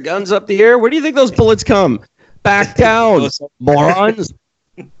shooting their guns up the air. Where do you think those bullets come? Back down, morons.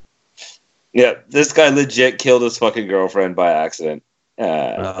 Yeah, this guy legit killed his fucking girlfriend by accident.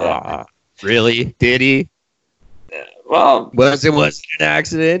 Really? Did he? Well, was it an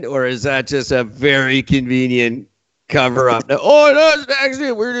accident, or is that just a very convenient Cover up. Oh, no, it's an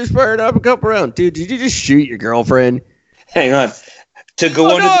accident. We're just firing up a couple rounds. Dude, did you just shoot your girlfriend? Hang on. To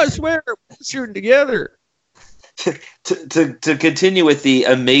go on. I swear, we're shooting together. To continue with the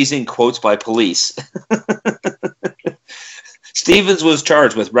amazing quotes by police. Stevens was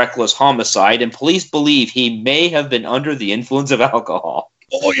charged with reckless homicide, and police believe he may have been under the influence of alcohol.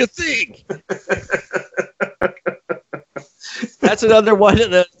 Oh, you think? That's another one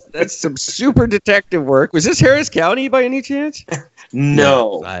of the. That's some super detective work. Was this Harris County by any chance?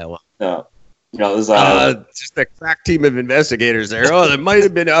 No. Iowa. No, it was Iowa. Just a crack team of investigators there. Oh, there might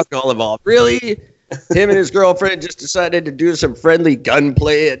have been alcohol involved. Really? Him and his girlfriend just decided to do some friendly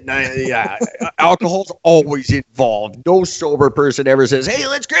gunplay at night. Yeah, alcohol's always involved. No sober person ever says, "Hey,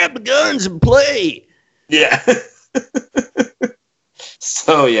 let's grab the guns and play." Yeah.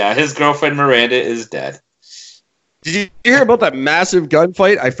 So yeah, his girlfriend Miranda is dead. Did you hear about that massive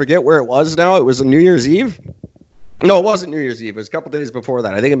gunfight? I forget where it was now. It was on New Year's Eve. No, it wasn't New Year's Eve. It was a couple days before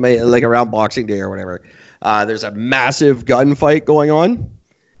that. I think it may like around Boxing Day or whatever. There's a massive gunfight going on.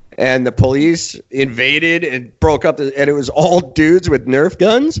 And the police invaded and broke up, and it was all dudes with Nerf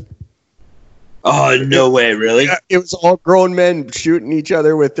guns. Oh, no way, really? It was all grown men shooting each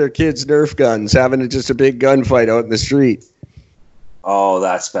other with their kids' Nerf guns, having just a big gunfight out in the street. Oh,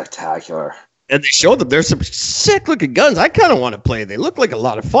 that's spectacular. And they showed them. There's some sick-looking guns. I kind of want to play. They look like a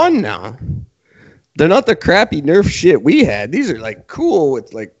lot of fun now. They're not the crappy Nerf shit we had. These are, like, cool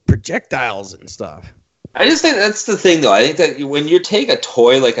with, like, projectiles and stuff. I just think that's the thing, though. I think that when you take a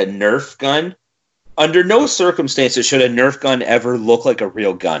toy like a Nerf gun, under no circumstances should a Nerf gun ever look like a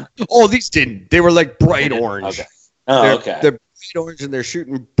real gun. Oh, these didn't. They were like bright orange. Okay. Oh, okay. They're bright orange, and they're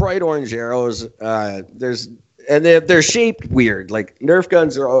shooting bright orange arrows. They're shaped weird. Like Nerf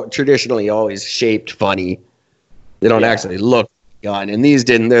guns are traditionally always shaped funny. They don't actually look gun, and these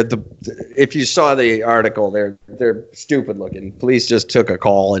didn't. If you saw the article, they're stupid looking. Police just took a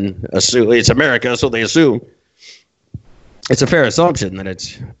call and assume it's America, so they assume it's a fair assumption that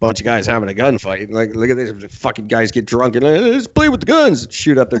it's a bunch of guys having a gunfight. Like, look at these fucking guys get drunk and let's play with the guns,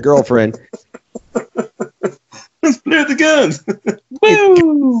 shoot up their girlfriend. Let's play with the guns. We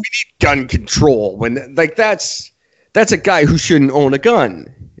need gun control. When like that's a guy who shouldn't own a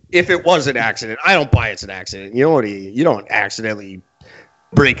gun. If it was an accident, I don't buy it's an accident. You don't accidentally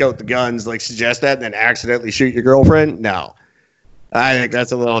break out the guns, like suggest that, and then accidentally shoot your girlfriend. No, I think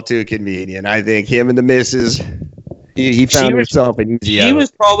that's a little too convenient. I think him and the missus, he found himself an easy. He was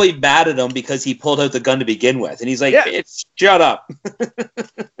probably mad at him because he pulled out the gun to begin with, and he's like, "Bitch, shut up."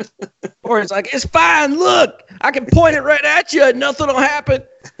 Or it's like, it's fine. Look, I can point it right at you, and nothing will happen.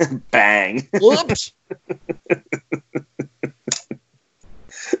 Bang. Whoops.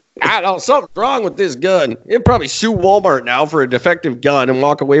 I don't know, something's wrong with this gun. It'd probably sue Walmart now for a defective gun and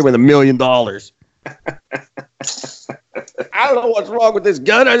walk away with $1 million. I don't know what's wrong with this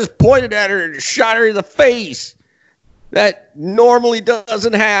gun. I just pointed at her and shot her in the face. That normally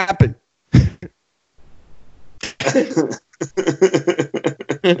doesn't happen.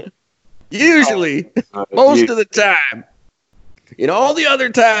 Usually, most of the time. All the other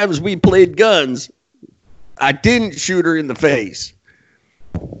times we played guns, I didn't shoot her in the face.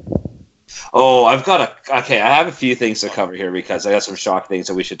 Oh, I have a few things to cover here because I got some shock things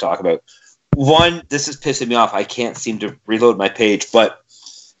that we should talk about. One, this is pissing me off. I can't seem to reload my page, but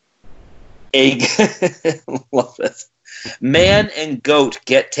love this. Man and goat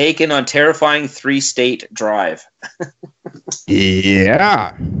get taken on terrifying 3-state drive.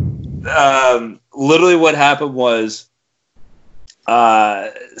 Yeah. Literally what happened was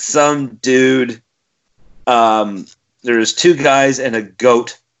some dude, there's 2 guys and a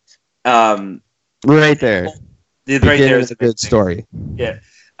goat. Right there. Right there is a good story. Yeah.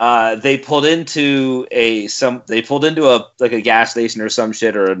 They pulled into a gas station or some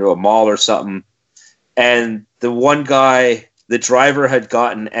shit, or into a mall or something. And the one guy, the driver had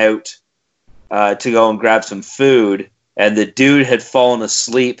gotten out to go and grab some food, and the dude had fallen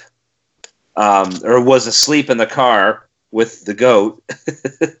asleep, or was asleep in the car with the goat.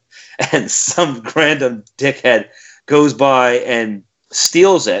 And some random dickhead goes by and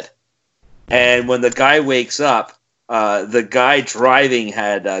steals it. And when the guy wakes up, the guy driving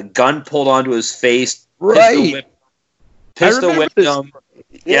had a gun pulled onto his face. Right. Pistol whipped him.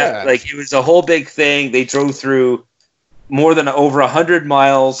 Yeah, like it was a whole big thing. They drove through over 100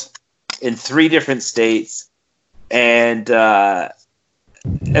 miles in 3 different states. And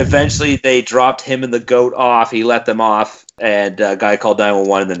eventually they dropped him and the goat off. He let them off. And a guy called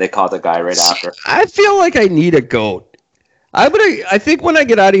 911, and then they caught the guy right after. I feel like I need a goat. I think when I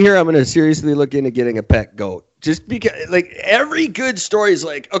get out of here, I'm going to seriously look into getting a pet goat. Just because, like, every good story is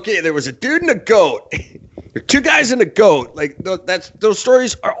like, okay, there was a dude and a goat. Two guys and a goat. Like those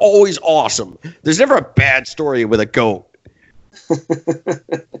stories are always awesome. There's never a bad story with a goat.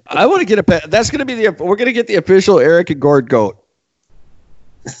 I want to get a. That's going to be we're going to get the official Eric and Gord goat.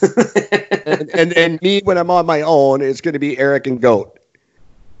 and me when I'm on my own, it's going to be Eric and goat.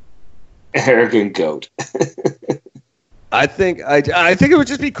 Eric and goat. I think it would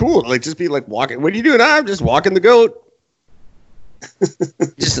just be cool. Like just be like walking. What are you doing? I'm just walking the goat.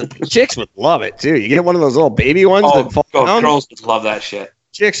 Just chicks would love it too. You get one of those little baby ones that fall down. Girls would love that shit.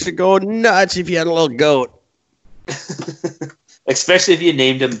 Chicks would go nuts if you had a little goat. Especially if you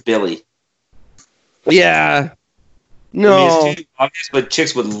named him Billy. Yeah. No. I mean, it's too obvious, but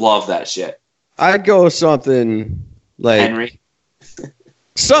chicks would love that shit. I'd go something like Henry.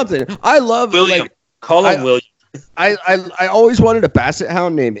 Something. I love William. Call him William. I always wanted a basset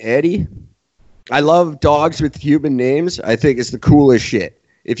hound named Eddie. I love dogs with human names. I think it's the coolest shit.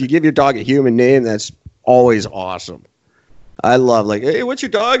 If you give your dog a human name, that's always awesome. I love like, hey, what's your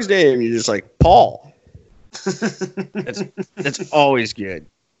dog's name? You're just like Paul. That's always good.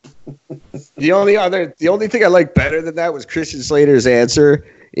 The only thing I like better than that was Christian Slater's answer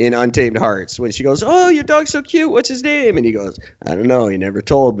in Untamed Hearts when she goes, "Oh, your dog's so cute. What's his name?" And he goes, "I don't know. He never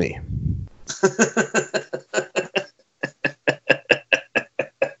told me."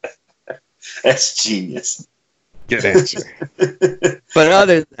 That's genius. Good answer. But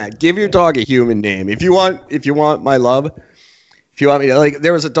other than that, give your dog a human name. If you want my love, if you want me to, like,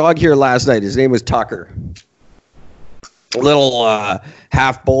 there was a dog here last night. His name was Tucker. Little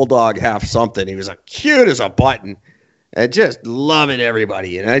half bulldog, half something. He was cute as a button. And just loving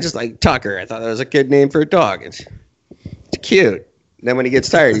everybody. And I just like Tucker. I thought that was a good name for a dog. It's cute. And then when he gets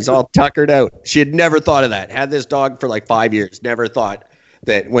tired, he's all tuckered out. She had never thought of that. Had this dog for like 5 years. Never thought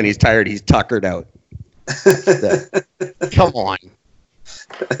that when he's tired, he's tuckered out. Come on.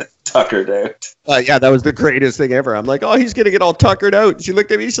 Tuckered out. Yeah, that was the greatest thing ever. I'm like, oh, he's going to get all tuckered out. She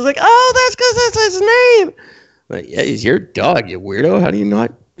looked at me. She's like, oh, that's because that's his name. Like, yeah, he's your dog, you weirdo. How do you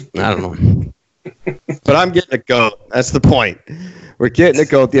not? I don't know. But I'm getting a goat. That's the point. We're getting a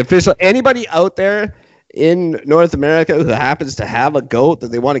goat. The official. Anybody out there in North America who happens to have a goat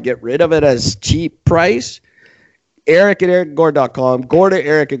that they want to get rid of it as cheap price, Eric at ericandgord.com, Gord at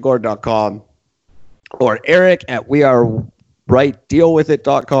ericandgord.com, or Eric at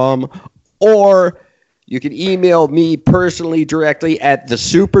wearerightdealwithit.com, or you can email me personally directly at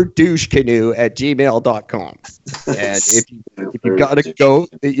thesuperdouchecanoe@gmail.com. And if you've got a goat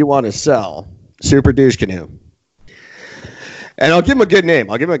that you want to sell, Super Douche Canoe. And I'll give him a good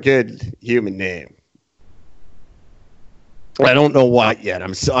name. I'll give him a good human name. I don't know what yet.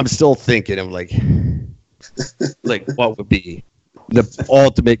 I'm still thinking of like what would be the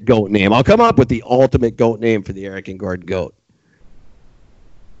ultimate goat name. I'll come up with the ultimate goat name for the Eric and Gord goat.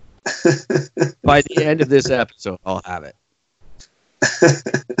 By the end of this episode, I'll have it.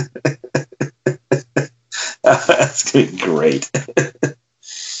 That's going to be great.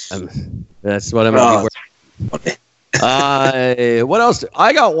 That's what I'm going to be working. What else?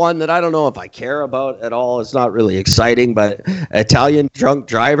 I got one that I don't know if I care about at all. It's not really exciting, but Italian drunk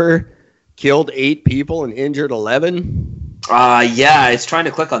driver killed 8 people and injured 11. Yeah, it's trying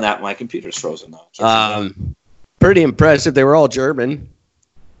to click on that. My computer's frozen now. Pretty impressive. They were all German.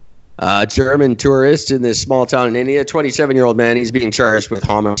 German tourist in this small town in India. 27-year-old man. He's being charged with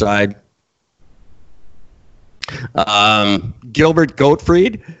homicide. Gilbert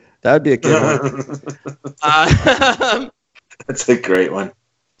Gottfried. That would be a good one. That's a great one.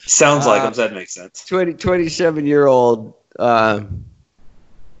 Sounds like him. That makes sense. 27-year-old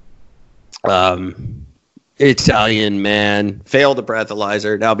Italian man failed a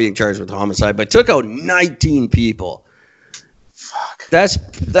breathalyzer. Now being charged with homicide, but took out 19 people. Fuck. That's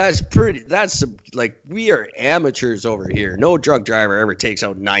pretty. That's some, like, we are amateurs over here. No drunk driver ever takes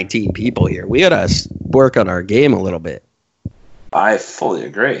out 19 people here. We gotta work on our game a little bit. I fully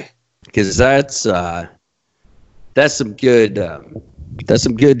agree. Because that's some good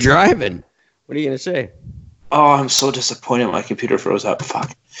driving. What are you gonna say? Oh, I'm so disappointed. My computer froze up.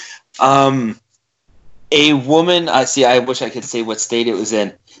 Fuck. A woman. I see. I wish I could say what state it was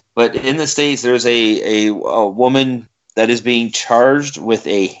in, but in the States, there's a woman that is being charged with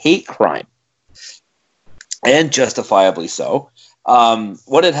a hate crime, and justifiably so.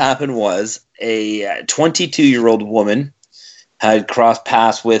 What had happened was a 22-year-old woman had crossed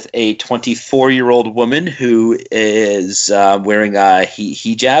paths with a 24-year-old woman who is wearing a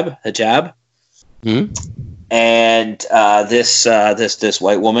hijab. Mm-hmm. And this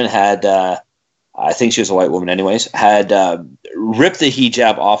white woman had, I think she was a white woman anyways, had ripped the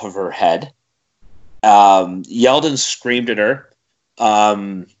hijab off of her head, yelled and screamed at her,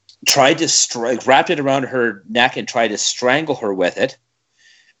 tried to wrapped it around her neck and tried to strangle her with it.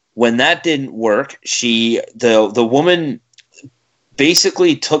 When that didn't work, the woman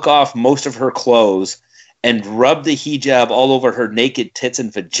basically took off most of her clothes and rubbed the hijab all over her naked tits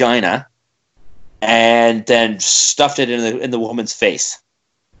and vagina, and then stuffed it in the woman's face.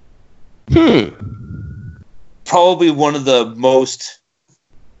 Probably one of the most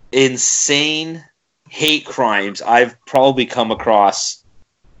insane hate crimes I've probably come across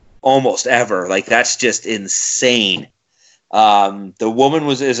almost ever. Like, that's just insane. The woman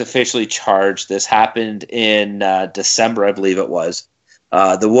is officially charged. This happened in December, I believe it was.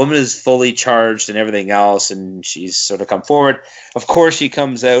 The woman is fully charged and everything else, and she's sort of come forward. Of course, she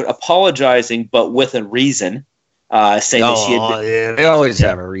comes out apologizing, but with a reason, saying that she had been, they always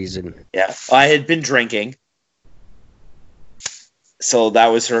have a reason. Yeah, I had been drinking, so that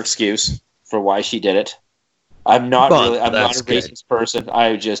was her excuse for why she did it. I'm not a racist person.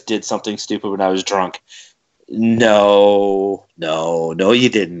 I just did something stupid when I was drunk. No, you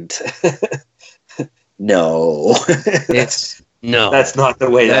didn't. No. No. That's not the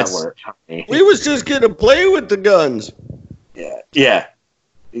way that worked. We was just gonna play with the guns. Yeah.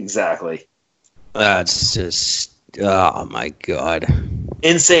 That's just, oh my God.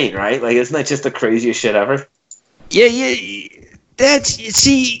 Insane, right? Like, isn't that just the craziest shit ever? Yeah.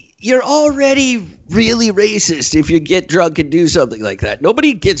 You're already really racist if you get drunk and do something like that.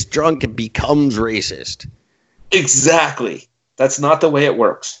 Nobody gets drunk and becomes racist. Exactly. That's not the way it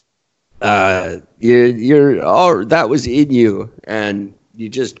works. That was in you, and you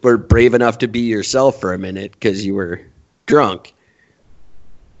just were brave enough to be yourself for a minute because you were drunk.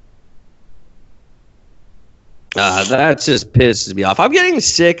 That just pisses me off. I'm getting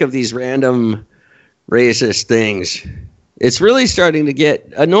sick of these random racist things. It's really starting to get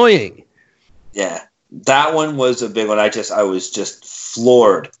annoying. Yeah, that one was a big one. I was just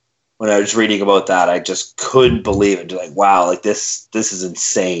floored when I was reading about that. I just couldn't believe it. Like, wow, like this is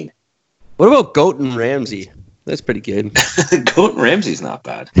insane. What about Goat and Ramsey? That's pretty good. Goat and Ramsey's not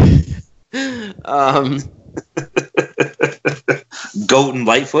bad. Goat and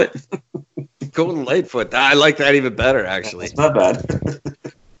Lightfoot? Goat and Lightfoot. I like that even better, actually. It's not bad.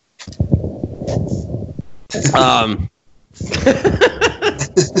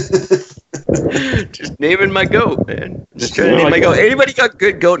 Just naming my goat, man. Just trying to name my goat. Anybody got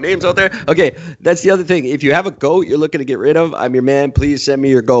good goat names out there? Okay, that's the other thing. If you have a goat you're looking to get rid of, I'm your man. Please send me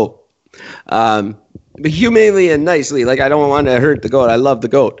your goat. But humanely and nicely. Like, I don't want to hurt the goat. I love the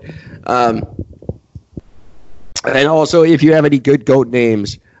goat. And also, if you have any good goat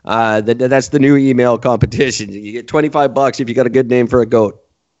names, that's the new email competition. You get $25 if you got a good name for a goat.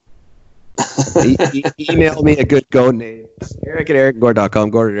 Email me a good goat name. Eric at ericgord.com,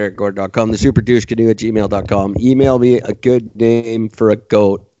 Gord at ericgord.com, the superdouchecanoe@gmail.com. Email me a good name for a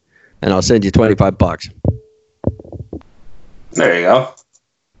goat, and I'll send you $25. There you go.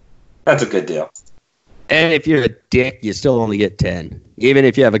 That's a good deal. And if you're a dick, you still only get 10, even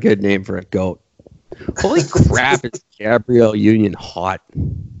if you have a good name for a goat. Holy crap, is Gabrielle Union hot?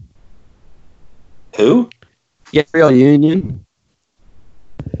 Who? Gabrielle Union.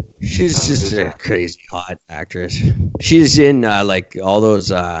 She's just a crazy hot actress. She's in like all those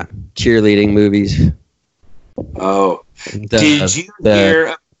cheerleading movies. Oh, did you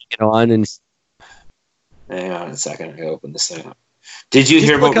hear? Hang on a second. I gotta open this thing up. Did you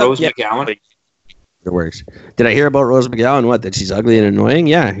hear about Rose McGowan? It works. Did I hear about Rose McGowan? What? That she's ugly and annoying?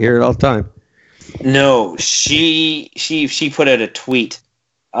 Yeah, I hear it all the time. No, she put out a tweet.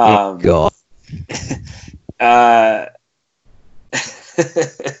 God.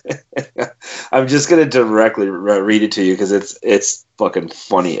 I'm just gonna directly read it to you because it's fucking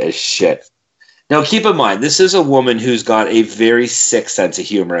funny as shit. Now, keep in mind, this is a woman who's got a very sick sense of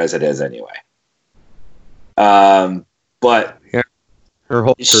humor, as it is anyway. But yeah, her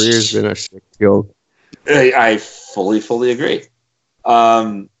whole career's been a sick joke. I fully agree.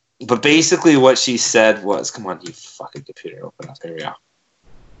 But basically, what she said was, "Come on, you fucking computer, open up." There we go.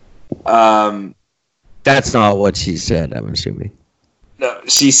 That's not what she said, I'm assuming. No,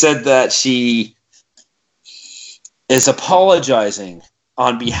 she said that she is apologizing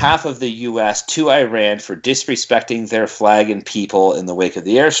on behalf of the U.S. to Iran for disrespecting their flag and people in the wake of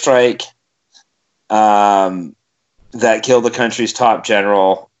the airstrike that killed the country's top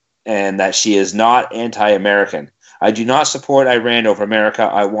general, and that she is not anti-American. I do not support Iran over America.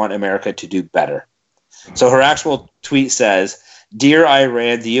 I want America to do better. So her actual tweet says, "Dear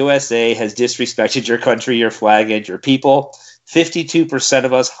Iran, the USA has disrespected your country, your flag, and your people. 52%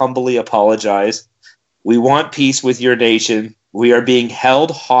 of us humbly apologize. We want peace with your nation. We are being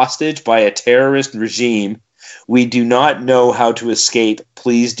held hostage by a terrorist regime We do not know how to escape.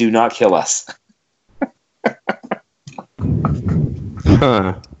 Please do not kill us.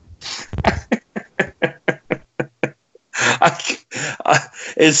 Huh.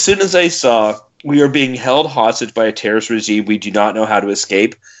 As soon as I saw we are being held hostage by a terrorist regime, we do not know how to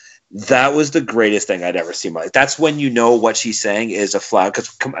escape. That was the greatest thing I'd ever seen in my life. That's when you know what she's saying is a flag. Because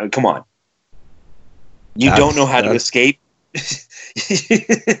come on, you don't know how to escape.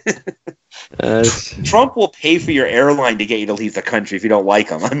 Trump will pay for your airline to get you to leave the country if you don't like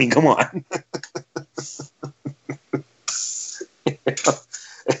him. I mean, come on.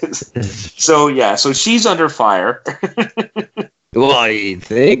 So she's under fire. Well, I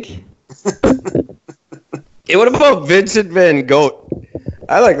think. Hey, what about Vincent Van Gogh?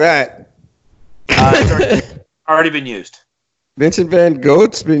 I like that. It's already been used. Vincent Van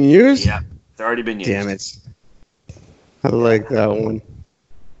Gogh's been used? Yeah, it's already been used. Damn it. I like that one.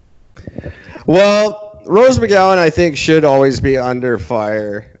 Well, Rose McGowan, I think, should always be under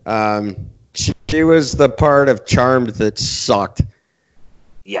fire. She was the part of Charmed that sucked.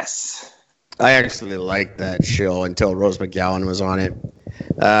 Yes. I actually liked that show until Rose McGowan was on it.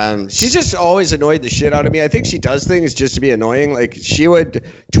 She's just always annoyed the shit out of me. I think she does things just to be annoying. Like, she would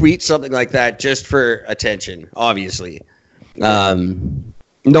tweet something like that just for attention, obviously.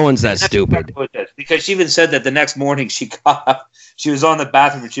 No one's that stupid. Because she even said that the next morning she was on the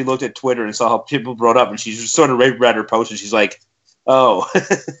bathroom and she looked at Twitter and saw how people brought up, and she just sort of read her post and she's like, oh,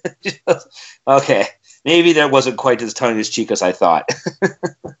 okay. Maybe that wasn't quite as tongue-in-cheek as I thought.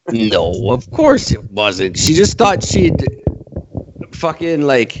 No, of course it wasn't. She just thought she'd fucking,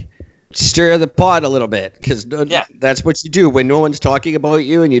 like, stir the pot a little bit. Because that's what you do when no one's talking about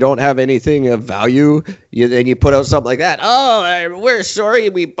you and you don't have anything of value. Then you put out something like that. Oh, we're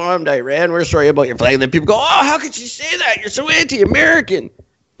sorry we bombed Iran. We're sorry about your flag. And then people go, oh, how could you say that? You're so anti-American.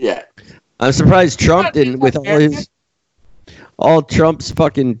 Yeah. I'm surprised Trump didn't, with all Trump's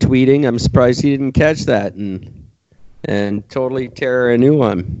fucking tweeting. I'm surprised he didn't catch that and totally tear a new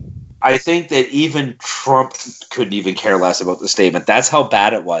one. I think that even Trump couldn't even care less about the statement. That's how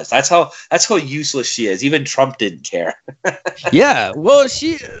bad it was. That's how useless she is. Even Trump didn't care. Yeah, well,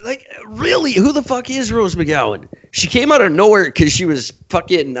 she, like, really, who the fuck is Rose McGowan? She came out of nowhere because she was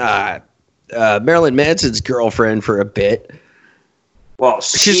fucking Marilyn Manson's girlfriend for a bit. Well,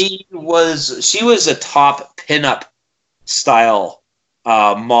 she was a top pinup style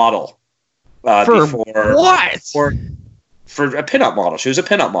model for before what? For a pinup model. She was a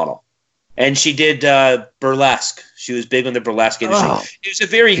pinup model, and she did burlesque. She was big on the burlesque industry. Oh, it was a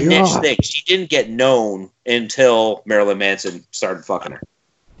very niche thing. She didn't get known until Marilyn Manson started fucking her.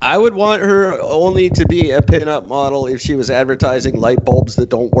 I would want her only to be a pinup model if she was advertising light bulbs that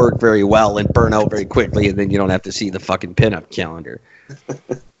don't work very well and burn out very quickly, and then you don't have to see the fucking pinup calendar.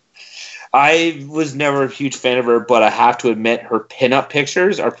 I was never a huge fan of her, but I have to admit her pinup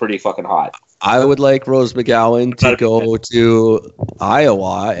pictures are pretty fucking hot. I would like Rose McGowan to go to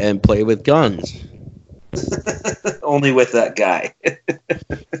Iowa and play with guns. Only with that guy.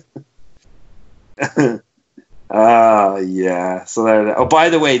 Yeah. So by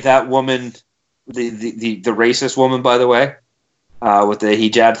the way, that woman, the racist woman, by the way, with the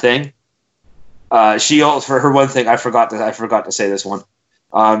hijab thing, she also, for her one thing, I forgot to say this one.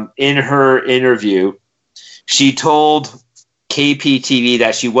 In her interview, she told KPTV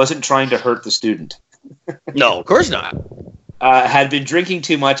that she wasn't trying to hurt the student. No, of course not. Had been drinking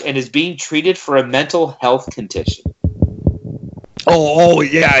too much and is being treated for a mental health condition. Oh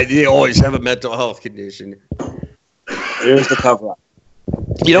yeah, they always have a mental health condition. There's the cover up.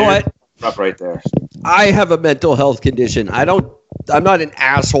 You know what? Up right there. I have a mental health condition. I'm not an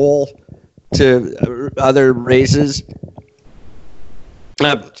asshole to other races.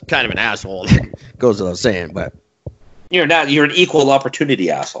 I'm kind of an asshole. Goes without saying, but you're not. You're an equal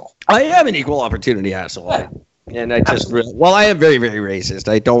opportunity asshole. I am an equal opportunity asshole. Yeah. And I just, well, I am very, very racist.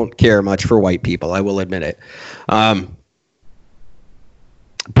 I don't care much for white people. I will admit it.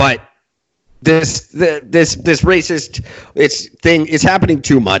 But this racist thing is happening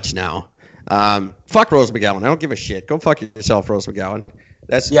too much now. Fuck Rose McGowan. I don't give a shit. Go fuck yourself, Rose McGowan.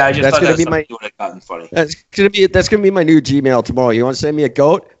 That's gonna be my. That's gonna be my new Gmail tomorrow. You want to send me a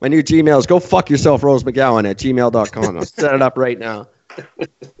goat? My new Gmail is go fuck yourself, Rose McGowan at gmail.com. I'll set it up right now.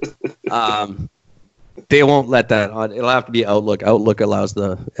 They won't let that on. It'll have to be Outlook. Outlook allows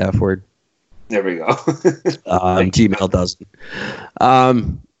the F word. There we go. Gmail doesn't.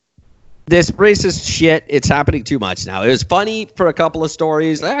 This racist shit, it's happening too much now. It was funny for a couple of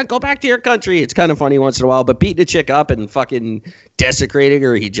stories. Go back to your country. It's kind of funny once in a while, but beating a chick up and fucking desecrating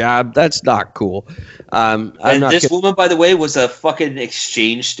her hijab, that's not cool. And this woman, by the way, was a fucking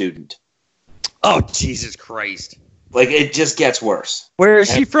exchange student. Oh, Jesus Christ. Like, it just gets worse. Where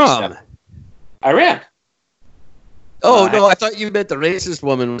is she from? Iran. Oh, no, I thought you meant the racist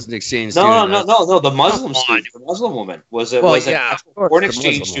woman was an exchange No, student. no. The Muslim student, the Muslim woman was an foreign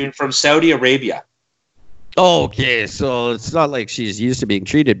exchange student from Saudi Arabia. Oh, okay, so it's not like she's used to being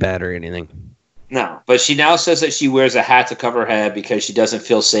treated bad or anything. No, but she now says that she wears a hat to cover her head because she doesn't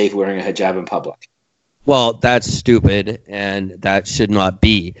feel safe wearing a hijab in public. Well, that's stupid, and that should not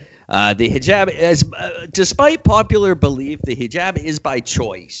be. The hijab is, despite popular belief, the hijab is by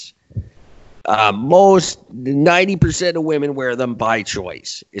choice. Most 90% of women wear them by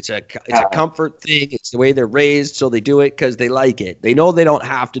choice. It's a comfort thing. It's the way they're raised, so they do it because they like it. They know they don't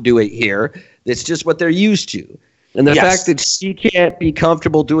have to do it here. It's just what they're used to. And the fact that she can't be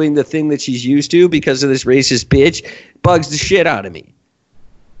comfortable doing the thing that she's used to because of this racist bitch bugs the shit out of me.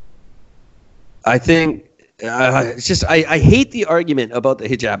 I think it's just I hate the argument about the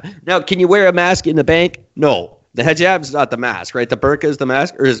hijab. Now, can you wear a mask in the bank? No. The hijab's not the mask, right? The burqa is the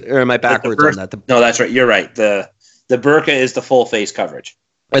mask, or am I backwards on that? No, that's right. You're right. The burqa is the full face coverage.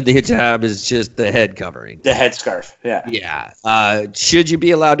 And the hijab is just the head covering. The headscarf, yeah. Yeah. Should you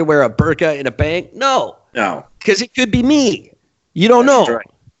be allowed to wear a burqa in a bank? No. No. Because it could be me. You don't know. Right.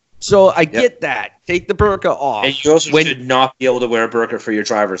 So I get that. Take the burqa off. And you also should not be able to wear a burqa for your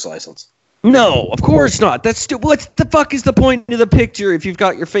driver's license. No, of course not. That's stupid. What the fuck is the point of the picture if you've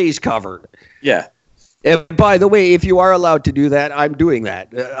got your face covered? Yeah. And by the way, if you are allowed to do that, I'm doing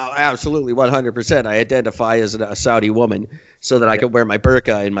that. Absolutely, 100%. I identify as a Saudi woman so that I can wear my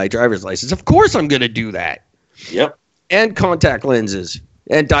burqa in my driver's license. Of course I'm going to do that. Yep. And contact lenses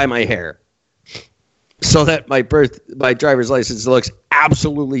and dye my hair so that my driver's license looks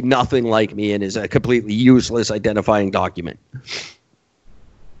absolutely nothing like me and is a completely useless identifying document.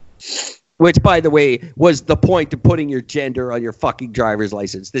 Which, by the way, was the point of putting your gender on your fucking driver's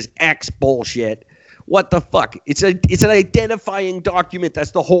license. This X bullshit. What the fuck? It's an identifying document.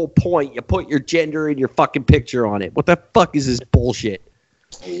 That's the whole point. You put your gender and your fucking picture on it. What the fuck is this bullshit?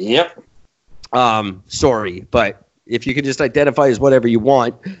 Yep. Sorry, but if you can just identify as whatever you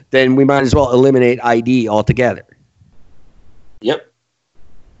want, then we might as well eliminate ID altogether. Yep.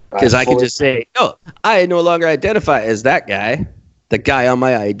 Because I can just say, no, I no longer identify as that guy. The guy on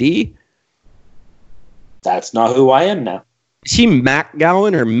my ID. That's not who I am now. Is he Mac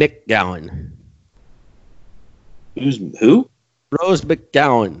Gowan or Mick Gowan? Who? Rose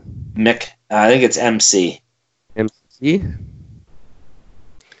McGowan. Mick. I think it's MC. MC?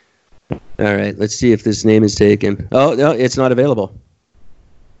 All right, let's see if this name is taken. Oh, no, it's not available.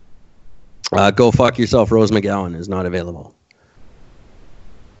 Go fuck yourself, Rose McGowan is not available.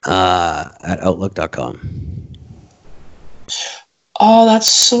 At Outlook.com. Oh, that's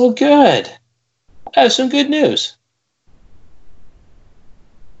so good. I have some good news.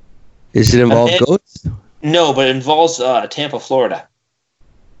 Does it involve goats? No, but it involves Tampa, Florida.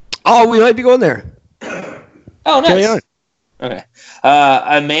 Oh, we might be going there. Oh, nice. Carry on. Okay.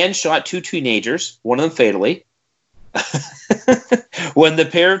 A man shot two teenagers, one of them fatally, when the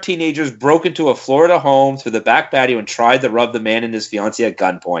pair of teenagers broke into a Florida home through the back patio and tried to rob the man and his fiancée at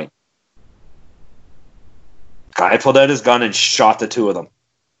gunpoint. Guy pulled out his gun and shot the two of them.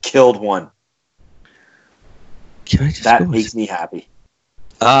 Killed one. That makes me happy.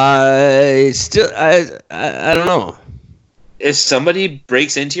 I don't know. If somebody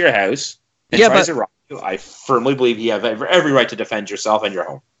breaks into your house and tries to rob you, I firmly believe you have every right to defend yourself and your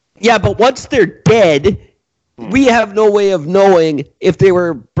home. Yeah, but once they're dead, we have no way of knowing if they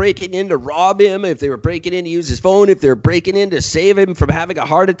were breaking in to rob him, if they were breaking in to use his phone, if they were breaking in to save him from having a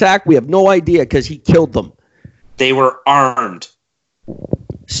heart attack. We have no idea because he killed them. They were armed.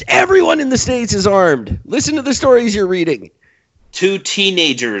 Everyone in the States is armed. Listen to the stories you're reading. Two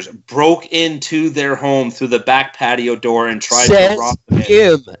teenagers broke into their home through the back patio door and tried to rob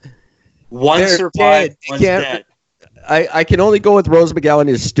him. One survived, one's dead. I can only go with Rose McGowan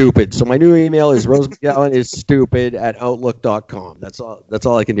is stupid. So my new email is rosemcgowan at outlook.com. That's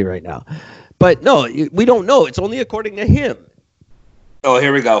all I can do right now. But no, we don't know. It's only according to him. Oh,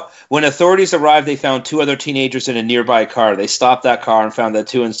 here we go. When authorities arrived, they found two other teenagers in a nearby car. They stopped that car and found that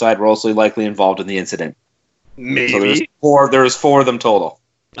two inside were also likely involved in the incident. Maybe. So there's four of them total.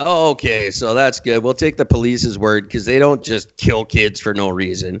 Okay, so that's good. We'll take the police's word because they don't just kill kids for no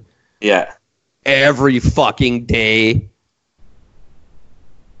reason. Yeah. Every fucking day.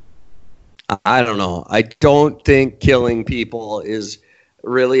 I don't know. I don't think killing people is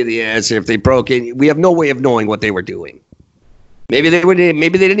really the answer. If they broke in, we have no way of knowing what they were doing. Maybe they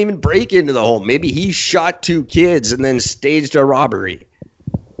didn't even break into the home. Maybe he shot two kids and then staged a robbery.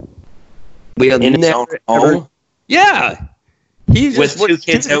 We have in his own home? Yeah. He just with two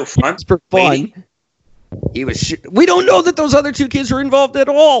kids out front for fun. waiting. He was. We don't know that those other two kids were involved at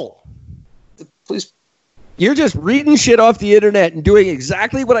all. Please. You're just reading shit off the internet and doing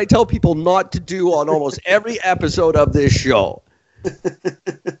exactly what I tell people not to do on almost every episode of this show.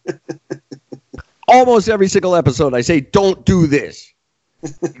 Almost every single episode, I say, don't do this.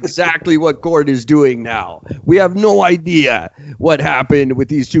 Exactly what Gordon is doing now. We have no idea what happened with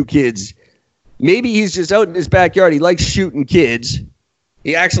these two kids. Maybe he's just out in his backyard. He likes shooting kids.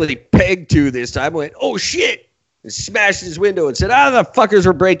 He actually pegged two this time. Went, oh, shit. And smashed his window and said, the fuckers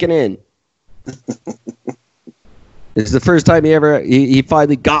were breaking in. This is the first time he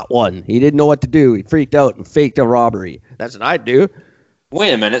finally got one. He didn't know what to do. He freaked out and faked a robbery. That's what I'd do.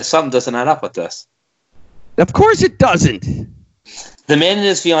 Wait a minute. Something doesn't add up with this. Of course it doesn't. The man and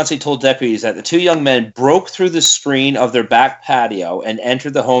his fiancée told deputies that the two young men broke through the screen of their back patio and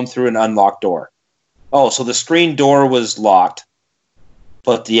entered the home through an unlocked door. Oh, so the screen door was locked,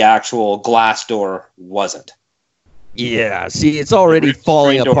 but the actual glass door wasn't. Yeah, see, it's already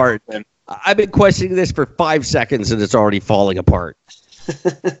falling apart. I've been questioning this for 5 seconds, and it's already falling apart.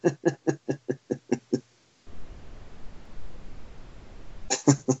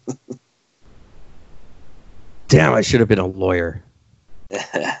 Damn, I should have been a lawyer.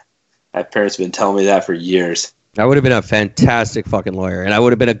 My parents have been telling me that for years. I would have been a fantastic fucking lawyer, and I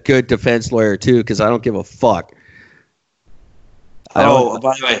would have been a good defense lawyer, too, because I don't give a fuck. By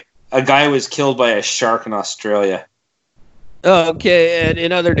the way, a guy was killed by a shark in Australia. Okay, and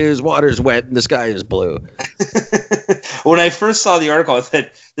in other news, water's wet and the sky is blue. When I first saw the article, I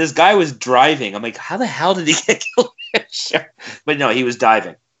said, this guy was driving. I'm like, how the hell did he get killed by a shark? But no, he was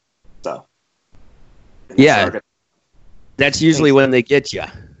diving. So, yeah, that's usually when they get you.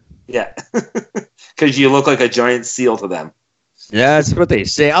 Yeah, because you look like a giant seal to them. Yeah, that's what they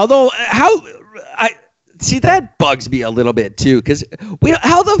say. Although, see, that bugs me a little bit, too, because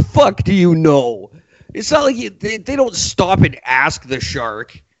how the fuck do you know? It's not like they don't stop and ask the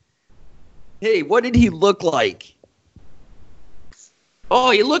shark, hey, what did he look like?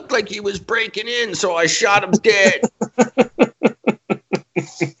 Oh, he looked like he was breaking in, so I shot him dead.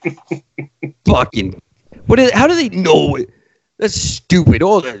 Fucking, how do they know it? That's stupid.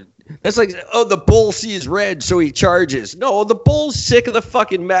 That's like, the bull sees red, so he charges. No, the bull's sick of the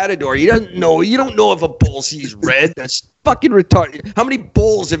fucking matador. He doesn't know. You don't know if a bull sees red. That's fucking retarded. How many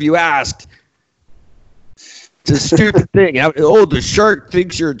bulls have you asked? It's a stupid thing. The shark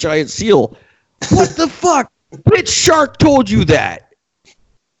thinks you're a giant seal. What the fuck? Which shark told you that?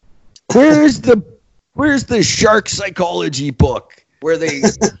 Where's the shark psychology book where they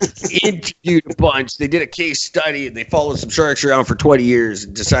interviewed a bunch? They did a case study and they followed some sharks around for 20 years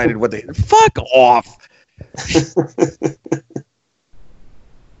and decided what they... Fuck off.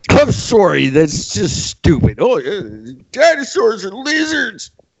 I'm sorry. That's just stupid. Oh, yeah. Dinosaurs are lizards.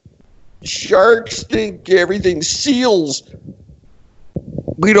 Sharks think everything's seals.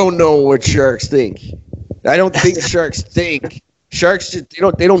 We don't know what sharks think. I don't think sharks think. Sharks just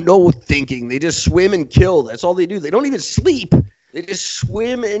they don't know thinking. They just swim and kill. That's all they do. They don't even sleep. They just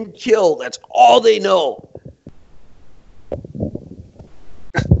swim and kill. That's all they know.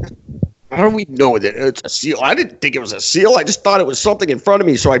 How do we know that it's a seal? I didn't think it was a seal. I just thought it was something in front of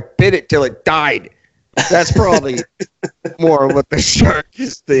me, so I bit it till it died. That's probably more what the shark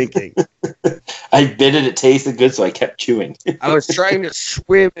is thinking. I bit it tasted good, so I kept chewing. I was trying to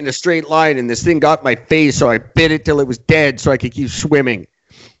swim in a straight line, and this thing got my face, so I bit it till it was dead so I could keep swimming.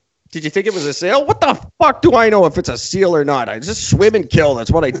 Did you think it was a seal? What the fuck do I know if it's a seal or not? I just swim and kill.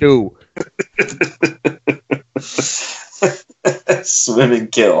 That's what I do. Swim and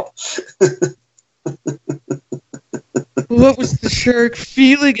kill. What was the shark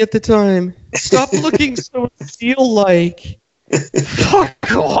feeling at the time? Stop looking so seal-like.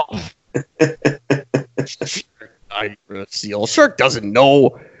 Fuck off. I'm a seal. Shark doesn't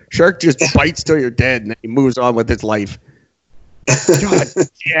know. Shark just bites till you're dead and then he moves on with his life. God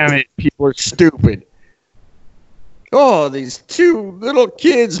damn it. People are stupid. Oh, these two little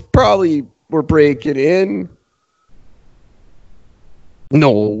kids probably were breaking in.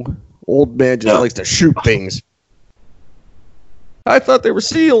 No. Old man just likes to shoot things. I thought they were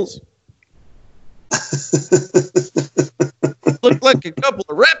seals. Looked like a couple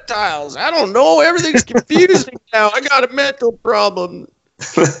of reptiles. I don't know. Everything's confusing now. I got a mental problem.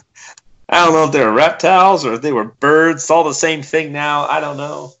 I don't know if they were reptiles or if they were birds. It's all the same thing now. I don't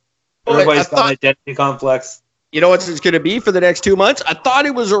know. Everybody's got an identity complex. You know what it's going to be for the next 2 months? I thought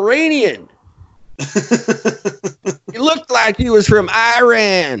it was Iranian. He looked like he was from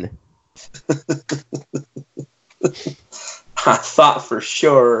Iran. I thought for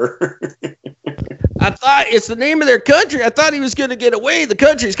sure. I thought it's the name of their country. I thought he was going to get away. The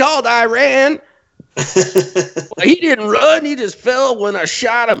country's called Iran. Well, he didn't run. He just fell when I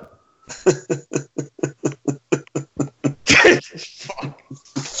shot him.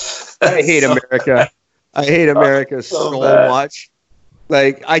 I hate America. I hate America so much.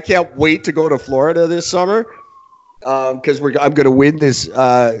 Like, I can't wait to go to Florida this summer because I'm going to win this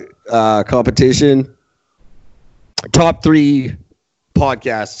competition. Top 3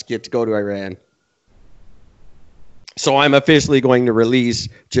 podcasts get to go to Iran. So I'm officially going to release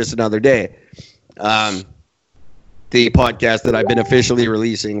just another day. The podcast that I've been officially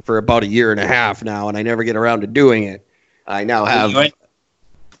releasing for about a year and a half now, and I never get around to doing it. I now have.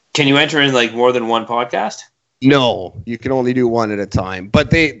 Can you enter in like more than one podcast? No, you can only do one at a time. But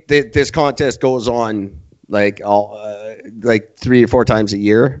this contest goes on like 3 or 4 times a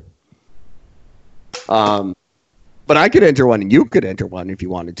year. But I could enter one, and you could enter one if you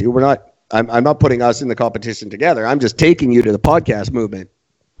wanted to. We're not. I'm not putting us in the competition together. I'm just taking you to the podcast movement.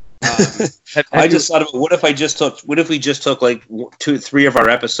 I just thought of what if we just took like 2, 3 of our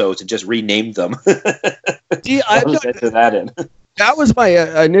episodes and just renamed them? See, That was my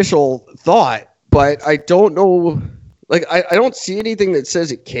initial thought, but I don't know. Like, I don't see anything that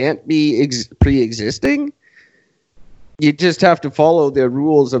says it can't be pre-existing. You just have to follow the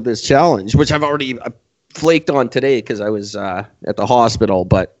rules of this challenge, which I've already flaked on today because I was at the hospital,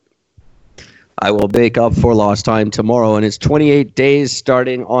 but I will make up for lost time tomorrow, and it's 28 days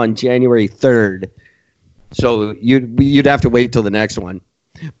starting on January 3rd. So you'd have to wait till the next one.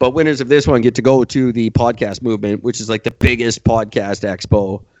 But winners of this one get to go to the podcast movement, which is like the biggest podcast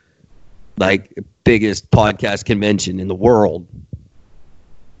expo, like biggest podcast convention in the world.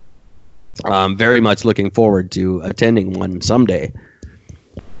 I'm very much looking forward to attending one someday.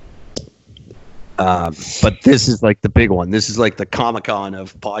 But this is like the big one. This is like the Comic-Con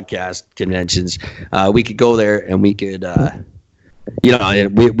of podcast conventions. We could go there and we could,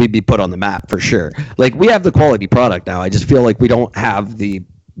 we'd be put on the map for sure. Like, we have the quality product now. I just feel like we don't have the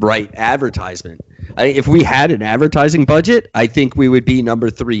right advertisement. If we had an advertising budget, I think we would be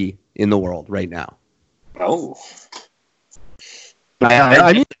number 3 in the world right now. Oh.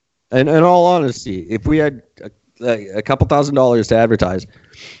 I mean, in all honesty, if we had a couple $1,000s to advertise,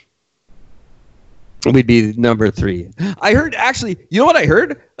 we'd be number 3. I heard, actually, you know what I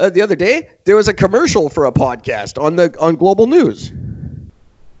heard the other day? There was a commercial for a podcast on Global News.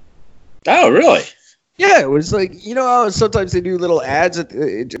 Oh, really? Yeah, it was like, you know how sometimes they do little ads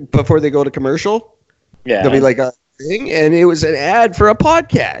before they go to commercial? Yeah. There'll be like a thing, and it was an ad for a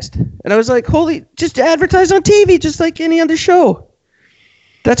podcast. And I was like, holy, just advertise on TV just like any other show.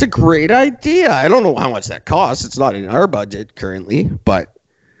 That's a great idea. I don't know how much that costs. It's not in our budget currently, but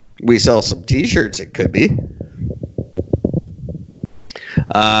we sell some T-shirts. It could be.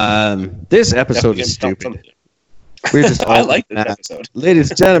 This episode is stupid. We're just I like this episode.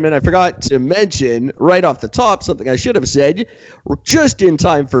 Ladies and gentlemen, I forgot to mention right off the top something I should have said. We're just in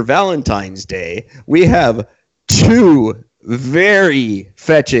time for Valentine's Day. We have 2 very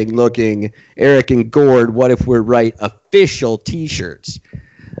fetching looking Eric and Gord What If We're Right official T-shirts.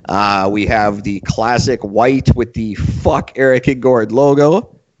 We have the classic white with the Fuck Eric and Gord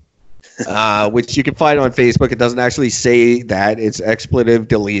logo. Which you can find on Facebook. It doesn't actually say that. It's expletive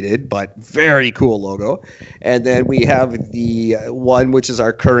deleted, but very cool logo. And then we have the one which is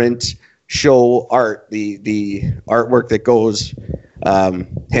our current show art, the artwork that goes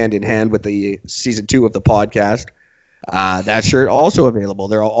hand in hand with the season 2 of the podcast. That shirt also available.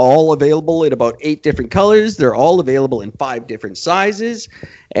 They're all available in about 8 different colors. They're all available in 5 different sizes,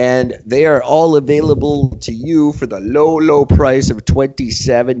 and they are all available to you for the low price of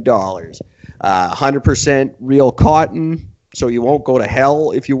 $27. 100% real cotton, so you won't go to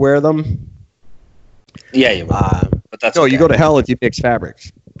hell if you wear them. Yeah, you will. But that's no, okay. You go to hell if you mix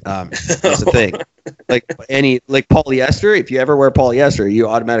fabrics. That's the thing. Like polyester. If you ever wear polyester,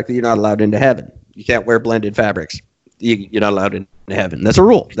 you're not allowed into heaven. You can't wear blended fabrics. You're not allowed into heaven. That's a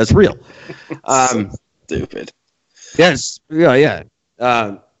rule. That's real. Stupid. Yes. Yeah.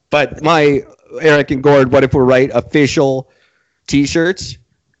 But my Eric and Gord, What If We're Right official T-shirts,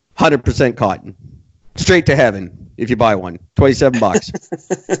 100% cotton, straight to heaven. If you buy one, $27.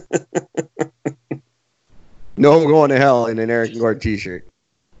 No going to hell in an Eric and Gord T-shirt.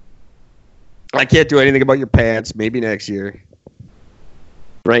 I can't do anything about your pants. Maybe next year.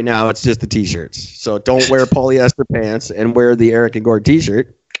 Right now, it's just the T-shirts. So don't wear polyester pants and wear the Eric and Gord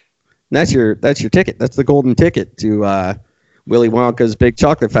T-shirt. That's your ticket. That's the golden ticket to Willy Wonka's Big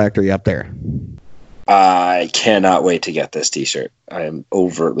Chocolate Factory up there. I cannot wait to get this T-shirt. I am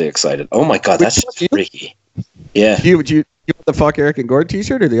overtly excited. Oh my god, that's just freaky. Yeah. You want the Fuck Eric and Gord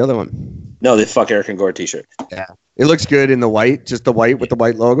T-shirt or the other one? No, the fuck Eric and Gore t-shirt. Yeah. It looks good in the white, just the white with the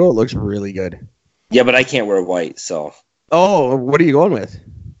white logo. It looks really good. Yeah, but I can't wear white, so. Oh, what are you going with?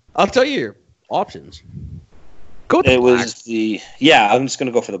 I'll tell you your options. Go with I'm just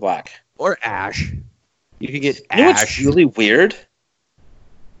gonna go for the black. Or ash. You can get You know what's ash. really weird?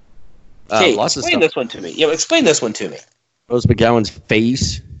 Okay, Lots of explain stuff. this one to me. Yeah, explain this one to me. Rose McGowan's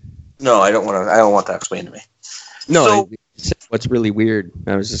face. No, I don't want that explained to me. No, what's really weird.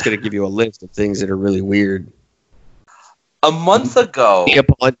 I was just gonna give you a list of things that are really weird. A month ago,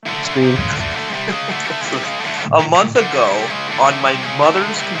 Screen. a month ago, on my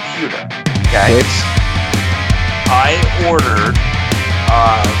mother's computer, okay, I ordered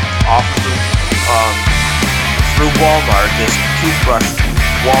off of through Walmart this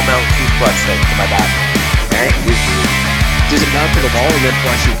wall mount toothbrush thing for my bathroom. Okay? Does it mount to the wall and then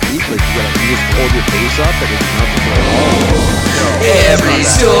brush your teeth? Like you just hold your face up and it's mounted to the wall? No, Every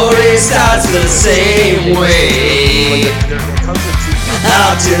story starts the same way.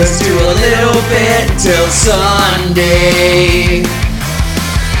 I'll just do a little bit till Sunday.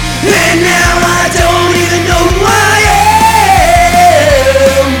 And now I don't even know who I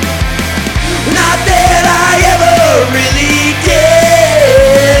am. Not that I ever really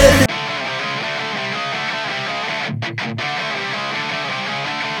did.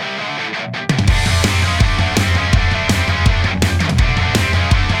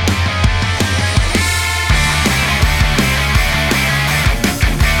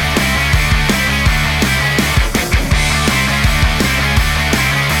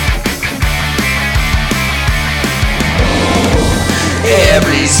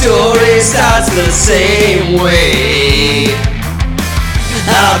 Every story starts the same way.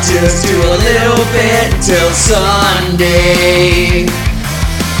 I'll just do a little bit till Sunday.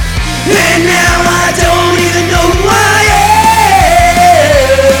 And now I don't even know who I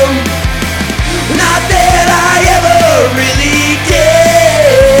am. Not that I ever really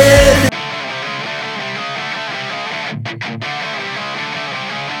did.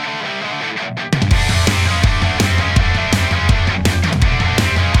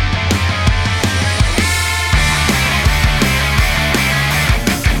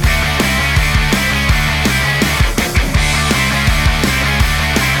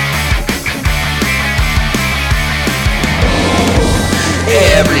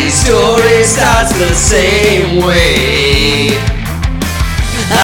 Every story starts the same way.